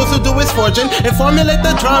hold the tools to do his fortune and formulate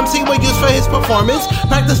the drums he would use for his performance.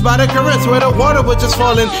 Practiced by the currents where the water was just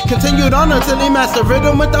falling. Continued on until he mastered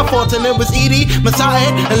rhythm without faulting. It was Edie, Messiah,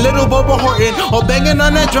 and little Boba Horton, all banging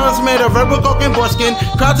on their drums made of rubber coke and boreskin.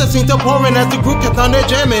 Crowds that seemed to pour in as the group kept on their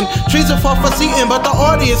jamming. Trees would fall for seating, but the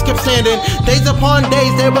audience kept standing. Days upon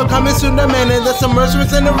days, they were coming soon demanding the submersions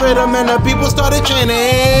in the rhythm, and the people started chanting.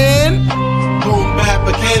 Boom bap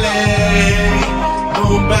Bakele,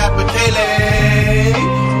 boom bap Bakele,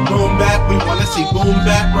 boom bap. We wanna see boom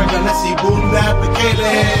bap. We're gonna see boom bap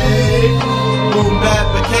Bakele, boom bap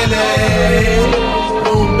Bakele,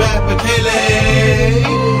 boom bap Bakele,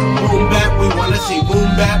 boom bap. We wanna see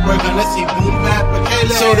boom bap. We're gonna see boom bap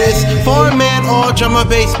Bakele. So this 4-man all drummer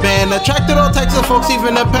bass band attracted all types of folks,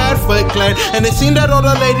 even the Padfoot clan. And it seemed that all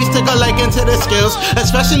the ladies took a liking to their skills,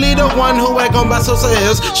 especially the one who had gone by Sosa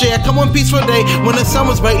Hills. She had come one peaceful day when the sun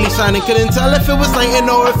was brightly shining. Couldn't tell if it was lightning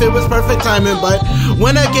or if it was perfect timing. But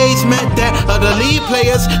when her gaze met that of the lead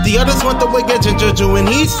players, the others went the way get Ginger Jew and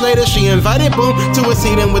Heath Slater. She invited Boom to a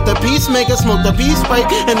seat and with the peacemaker smoked a peace pipe,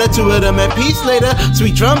 and the two of them at peace later.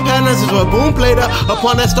 Sweet drum patterns is what Boom played up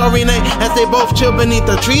upon that starry night as they both chill beneath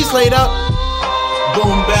the trees laid up.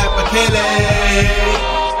 Boom bap Bakele,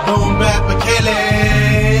 boom bap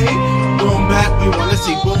Bakele, boom bap. We wanna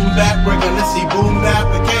see boom bap. We're gonna see boom bap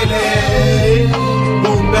Bakele,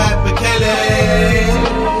 boom bap Bakele,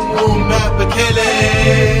 boom bap Bakele,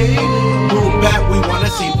 boom bap. We wanna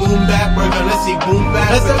see boom bap. We're gonna see boom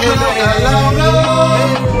bap. As the crowd got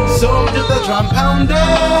louder, so did the drum pounding.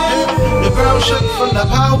 The ground shook from the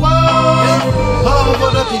power of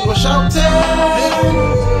all the people shouting.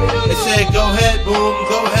 They said, go ahead, boom,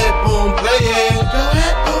 play it. Go ahead, boom, play it.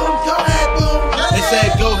 They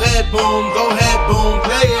said, go ahead, boom, play it. Go ahead, boom,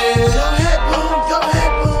 play it.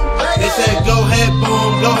 They said, go ahead,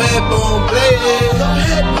 boom, play it. Go ahead, boom, play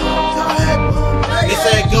it. They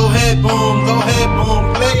said, go ahead, boom, play it. Go ahead, boom,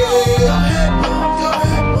 play it.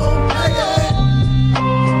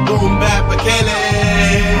 Boom bap Bakele,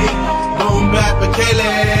 boom bap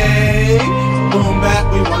Bakele, boom bap.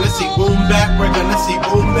 We wanna see boom bap. We're gonna see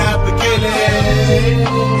boom bap Bakele,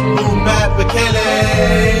 boom bap Bakele,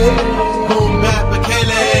 boom bap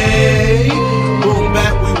Bakele, boom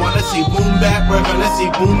bap. We wanna see boom bap. We're gonna see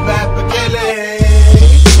boom bap Bakele.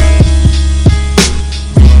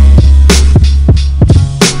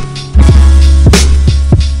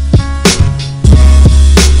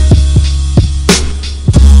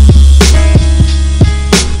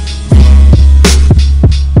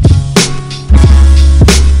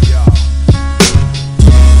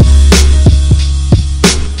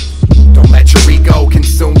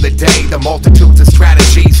 Multitudes of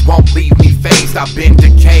strategies won't leave me phased. I've been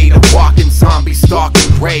decayed, a walking zombie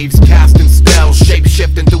stalking graves, casting spells,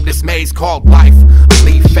 shape-shifting through this maze called life. I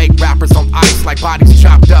leave fake rappers on ice like bodies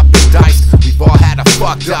chopped up and diced. We've all had a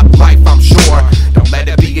fucked up life, I'm sure. Don't let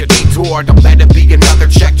it be a detour, don't let it be another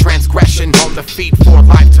check transgression on the feet 4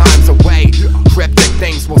 lifetimes away. Cryptic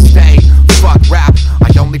things will stay. Fuck rap,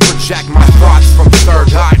 I only project my thoughts from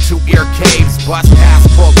third eye to ear caves. Bust past,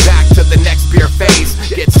 pull back to the next beer phase.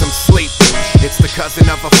 Get some sleep. It's the cousin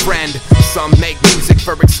of a friend. Some make music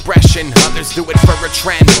for expression, others do it for a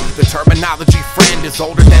trend. The terminology friend is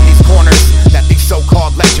older than these corners that these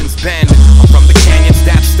so-called legends bend. I'm from the canyons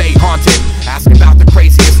that stay haunted. Ask about the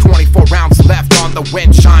craziest 24 rounds left on the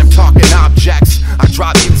wind chime. Talking objects, I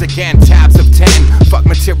drop music and tabs of 10. Fuck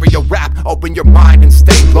material rap, open your mind and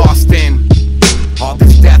stay lost in all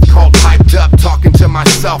this death called hyped up. Talking to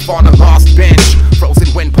myself on a lost bench.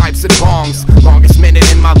 Frozen windpipes and bongs. Longest minute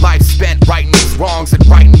in my life spent writing these wrongs and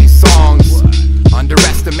writing these songs.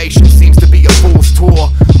 Underestimation seems to be a fool's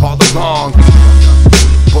tool all along.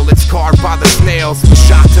 Bullets carved by the snails,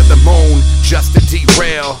 shot to the moon just to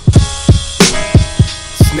derail.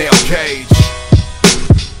 Snail cage,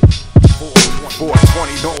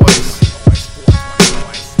 420 noise.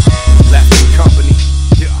 Left in company.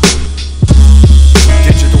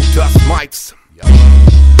 Digital dust mics.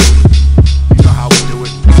 You know how we do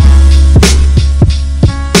it.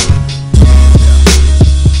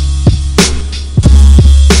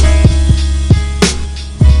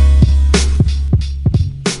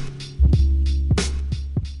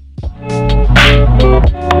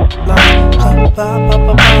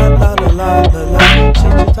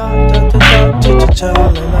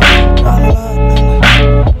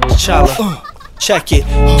 Check it,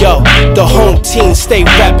 yo, the home team stay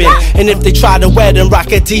reppin'. And if they try to wet and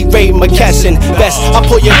rock a D-Ray McKesson, best I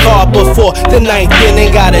pull your card before the 9th inning.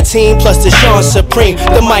 Got a team plus the Sean Supreme,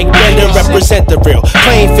 the Mike Bender represent the real.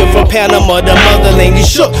 Playing field from Panama, the motherland, you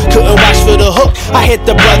shook, couldn't watch for the hook. I hit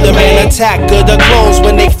the brother man attack of the clones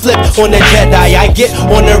when they flip on the Jedi. I get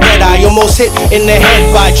on the red eye, almost hit in the head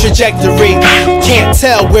by trajectory. Can't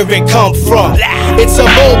tell where it come from. It's a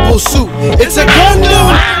mobile suit, it's a gun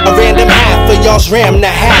dude. A random half of y'all's ram to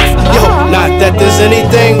half. Yo, not that there's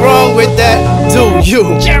anything wrong with that, do you?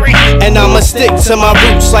 And I'ma stick to my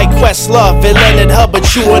roots like Questlove and Leonard Hubbard,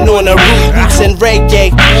 chewing on the roots and reggae.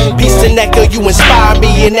 Peace to Necco, you inspire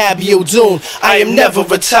me in Abbey O'Doon. I am never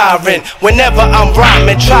retiring. Whenever I'm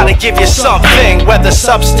rhyming, try to give you something, whether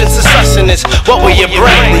substance or sustenance. What will you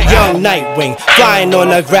bring? The young Nightwing, flying on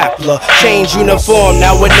a grappler. Change uniform,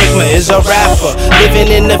 now Enigma is a rapper. Living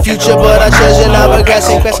in the future, but our children are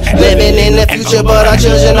regressing. Living in the future, but our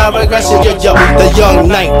children are regressing. Yo, the young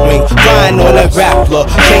Nightwing, flying on a grappler.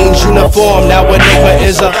 Change uniform, now Enigma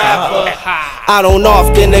is a rapper. I don't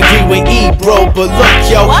often agree with E, bro, but look,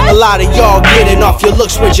 yo, a lot of y'all getting off your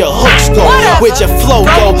looks. Where'd your hooks go? Where'd your flow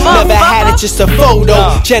go? Never had it, just a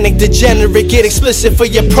photo. Genic degenerate, get explicit for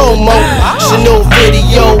your promo. Chanel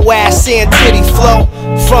video, ass and titty flow.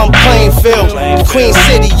 From Plainfield, Queen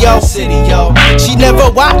City, yo. She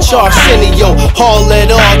never watch Arsenio. All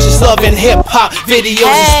at all, just loving hip-hop videos,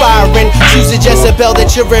 inspiring. Choose a Jezebel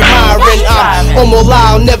that you're admiring. I'm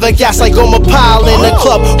Omo never gas like Omo Pile in the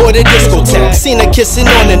club or the discotheque. Seen her kissing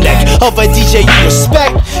on the neck of a DJ you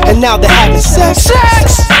respect, and now they're having sex.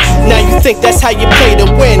 Now you think that's how you play to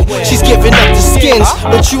win. She's giving up the skins,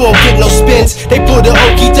 but you won't get no spins. They put a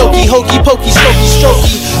okey dokey, hokey pokey, strokey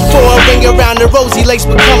strokey. For a ring around the rosy, legs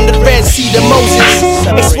become the Red Sea to Moses.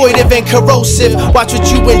 Exploitive and corrosive, watch what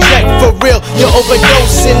you inject for real. You're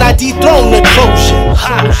overdosing, I dethrone the Trojan.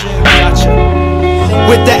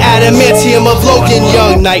 With the adamantium of Logan,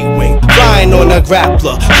 young Nightwing, flying on a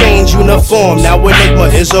grappler. Change uniform, now Enigma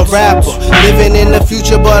is a rapper. Living in the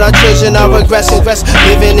future, but our children are regressing.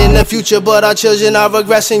 Living in the future, but our children are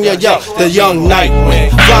regressing. Yo, the young Nightwing,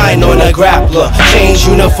 flying on a grappler. Change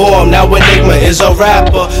uniform, now Enigma is a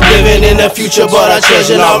rapper. Living in the future, but our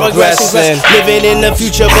children are regressing. Living in the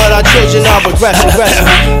future, but our children are regressing.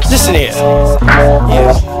 Listen here.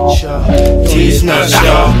 These nuts,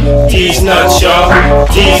 y'all. These nuts, y'all.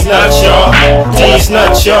 These nuts, y'all. These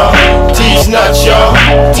nuts, y'all. These nuts,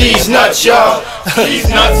 y'all. These nuts, y'all.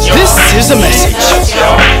 This is a message.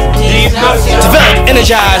 Develop,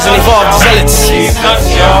 energize, and evolve the zealots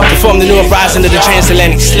to form the new uprising of the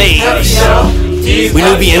transatlantic slaves. We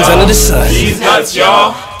Nubians under the sun. These nuts,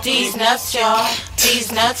 y'all. These nuts, y'all.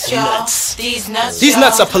 These nuts, y'all. These nuts. These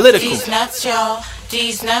nuts are political. These nuts, y'all.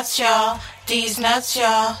 These nuts, y'all. These nuts,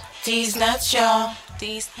 y'all. These nuts, y'all.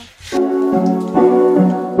 These.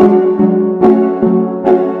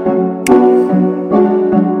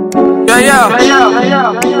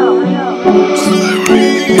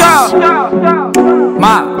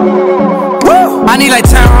 I need like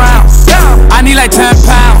 10 rounds. I need like 10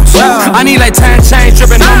 pounds. I need like 10 chains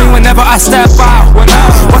dripping on me whenever I step out.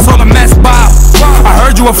 What's all the mess about? I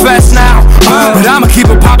heard you a fest now, but I'ma keep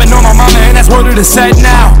it poppin' on my mama, and that's word of the set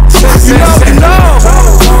now. You know, you know.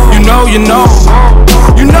 You know, you know.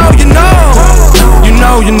 You know, you know. You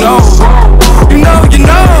know, you know. You know, you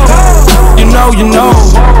know. You know, you know.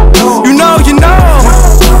 You know, you know.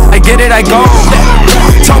 I get it, I go.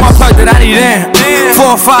 Told my plug that I need in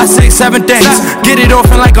 4, 5, 6, 7 things. Get it off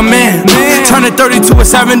like a man. Turn it 30 to a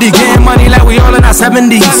 70. Getting money like we all in our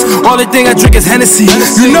 70s. All the thing I drink is Hennessy.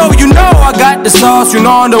 You know, I got the sauce. You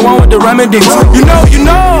know I'm the one with the remedies. You know.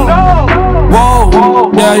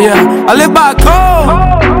 Whoa, yeah. I live by a code.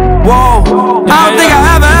 Whoa, I don't think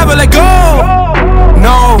I ever let go.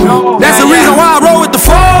 No, that's the reason why I roll with the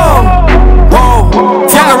flow. Whoa,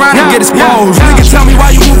 fuck around and get exposed. Nigga, tell me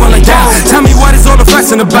why you moving like that. Tell me what it's all the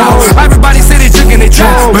flexing about. Everybody say they drinking they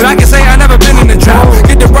trap, but I can say I never been in the drought.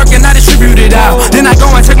 Get the work and I distribute it out. Then I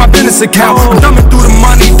go and check my business account. I'm thumbing through the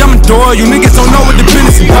money, dumbing through. You niggas don't know what the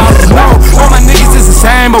business about. No, all my niggas is the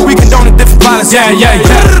same, but we condone a different violence. Yeah.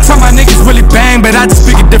 Some of my niggas really bang, but I just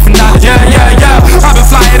speak a different knowledge. Yeah. I've been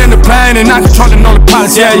flying in the plane and not controlling all the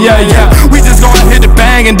pilots. Yeah. We just go and hit the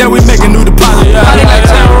bang and then we make a new deposit. I need like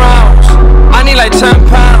 10 rounds. I need like 10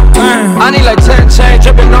 pounds. I need like 10 chains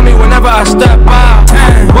dripping on me whenever I step out.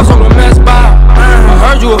 What's all the mess about? I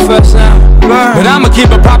heard you a fest now, but I'ma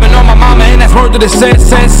keep it poppin' on my mama, and that's word to the set.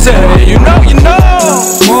 You know. You know.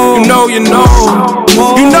 You know. You know.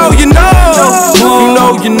 You know. You know.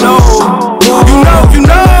 You know.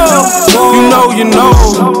 You know.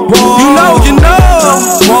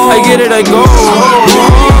 I get it. let go.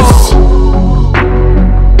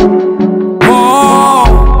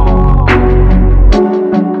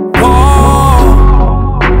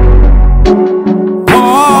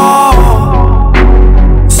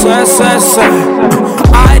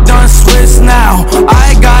 I done switched now,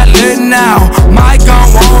 I got lit now. My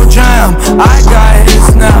gun won't jam, I got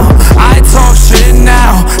hits now. I talk shit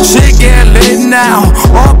now, shit get lit now.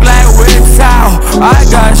 All black with towel, I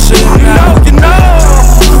got shit now. You know,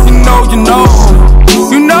 you know, you know,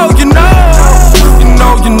 you know, you know, you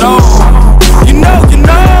know, you know, you know, you know, you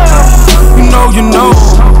know, you know,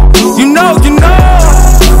 you know, you know.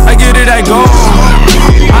 I get it, I go.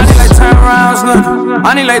 I need like 10 rounds, nigga.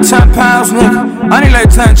 I need like 10 pounds, nigga. I need like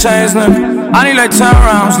 10 chains, nigga. I need like 10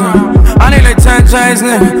 rounds, nigga. I need like 10 chains,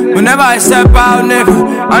 nigga. Whenever I step out,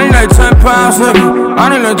 nigga, I need like 10 pounds, nigga. I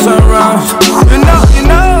need like 10 rounds. You know, you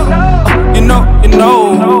know, you know, you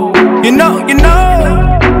know, you know, you know,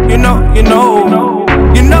 you know, you know,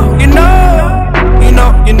 you know, you know, you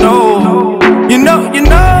know, you know, you know, you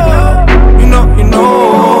know, you know, you know.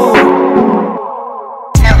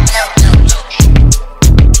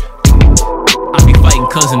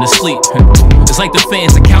 Cousin asleep. It's like the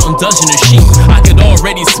fans are counting dozens of sheep. I could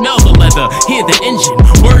already smell the leather, hear the engine.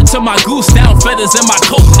 Word to my goose, down feathers in my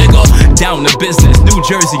coat, nigga. Down to business, New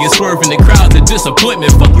Jersey is swerving the crowds of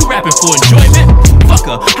disappointment. Fuck you rapping for enjoyment?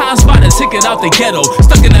 Fucker, how's about a ticket out the ghetto?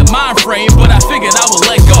 Stuck in that mind frame, but I figured I would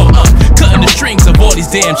let go. Cutting the strings of all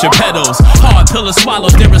these damn Geppettos. Hard pill to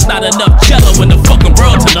swallow, there is not enough jello in the fucking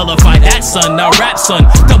world to nullify that, son. Now rap, son,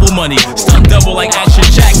 double money, stun double like Action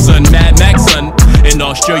Jackson, Mad Max, son. In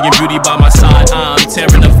Australian beauty by my side, I'm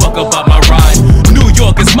tearing the fuck up out my ride. New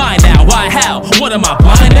York is mine now, why, how? What am I,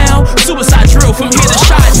 blind now? Suicide drill from here to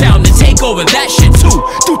Chi-Town to take over that shit too.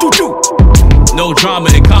 Do. No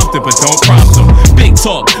drama in Compton, but don't prompt them. Big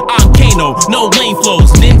talk, I'm Kano, no lane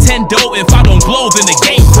flows. Nintendo, if I don't blow, then the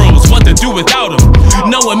game froze. What to do without them?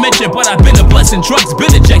 No one mentioned, but I've been a blessing. Drugs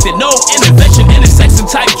been ejected, no intervention. Intersection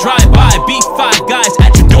type drive-by, beat 5 guys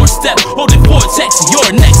at your doorstep. Holding Vortex,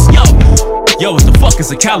 you're next, yo. Yo, what the fuck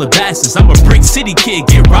is a Calabasas? I'm a Brick City kid,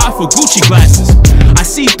 get robbed for Gucci glasses. I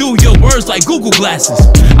see through your words like Google glasses.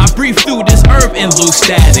 I breathe through this herb and lose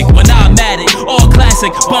static. When I'm at it, all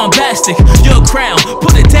classic, bombastic. Your crown,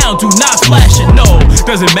 put it down, do not flash it. No,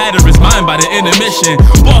 doesn't matter, it's mine by the intermission.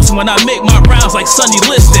 Boss, when I make my rounds like Sonny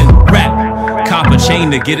Liston. Rap, cop a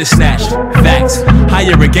chain to get it snatched. Facts,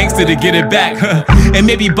 hire a gangster to get it back. And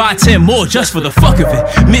maybe buy 10 more just for the fuck of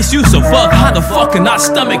it. Miss you, so fuck, how the fuck can I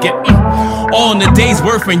stomach it? All in the day's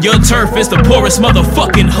worth and your turf is the poorest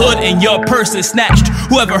motherfucking hood and your purse is snatched.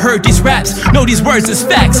 Whoever heard these raps, know these words is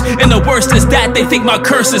facts. And the worst is that they think my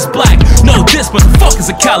curse is black. Know this, but the fuck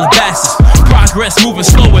is a Calabasas? Progress moving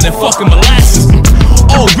slower than fucking molasses.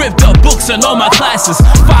 All ripped up books and all my classes.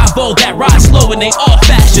 5-0 that ride slow and they all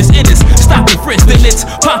fascists. It is stopping frisk, then it's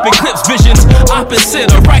popping clips, visions.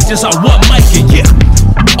 Opposite of righteous, I want Mike and yeah.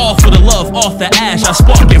 All for the love, off the ash. I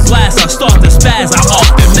spark and blast, I start to spaz. I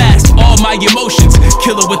often mask all my emotions.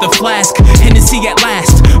 Killer with a flask, Hennessy at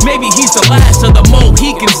last. Maybe he's the last of the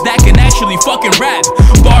Mohicans that can actually fucking rap.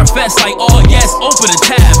 Bar fest like, oh yes, open a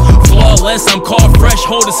tab. Flawless, I'm called fresh,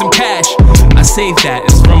 holding some cash. I save that,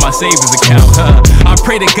 it's from my savings account. I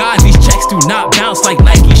pray to God these checks do not bounce like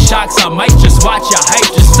Nike shocks. I might just watch your hype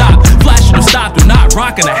just stop. Flashing or stop, do not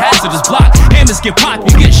rock in a hazardous block. Hammers get popped,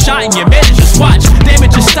 you get shot and your managers watch. Damn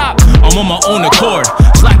it, just stop. I'm on my own accord,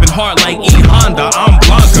 slapping hard like E Honda. I'm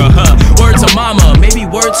Blanca, Word to mama, maybe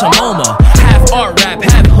word to Moma. Half art rap,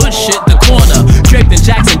 half hood shit. The corner draped in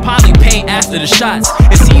Jackson Polly paint after the shots.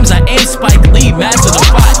 It seems I ain't Spike Lee, master the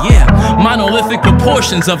plot. Yeah, monolithic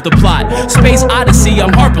proportions of the plot. Space Odyssey,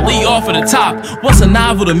 I'm Harper Lee off of the top. What's a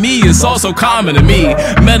novel to me is also common to me.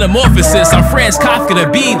 Metamorphosis, I'm Franz Kafka to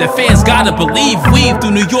be. The fans gotta believe. Weave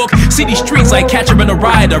through New York City streets like Catcher in a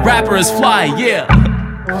Ride. A rapper is fly, yeah.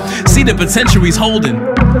 See the potential he's holding.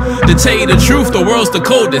 To tell you the truth, the world's the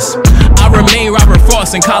coldest. I remain Robert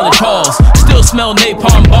Frost in college halls. Still smell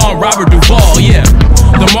napalm bomb, Robert Duvall, yeah.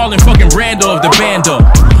 The Marlon fucking Brando of the bando.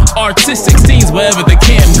 Artistic scenes wherever the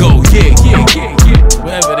cam go, yeah.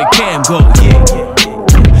 Wherever the cam go, yeah.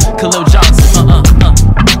 Khalil Johnson,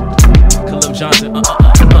 Khalil Johnson,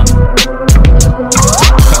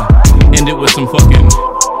 End it with some fucking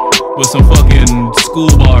school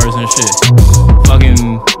bars and shit.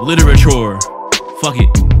 Fucking literature. Fuck it.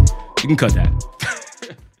 You can cut that.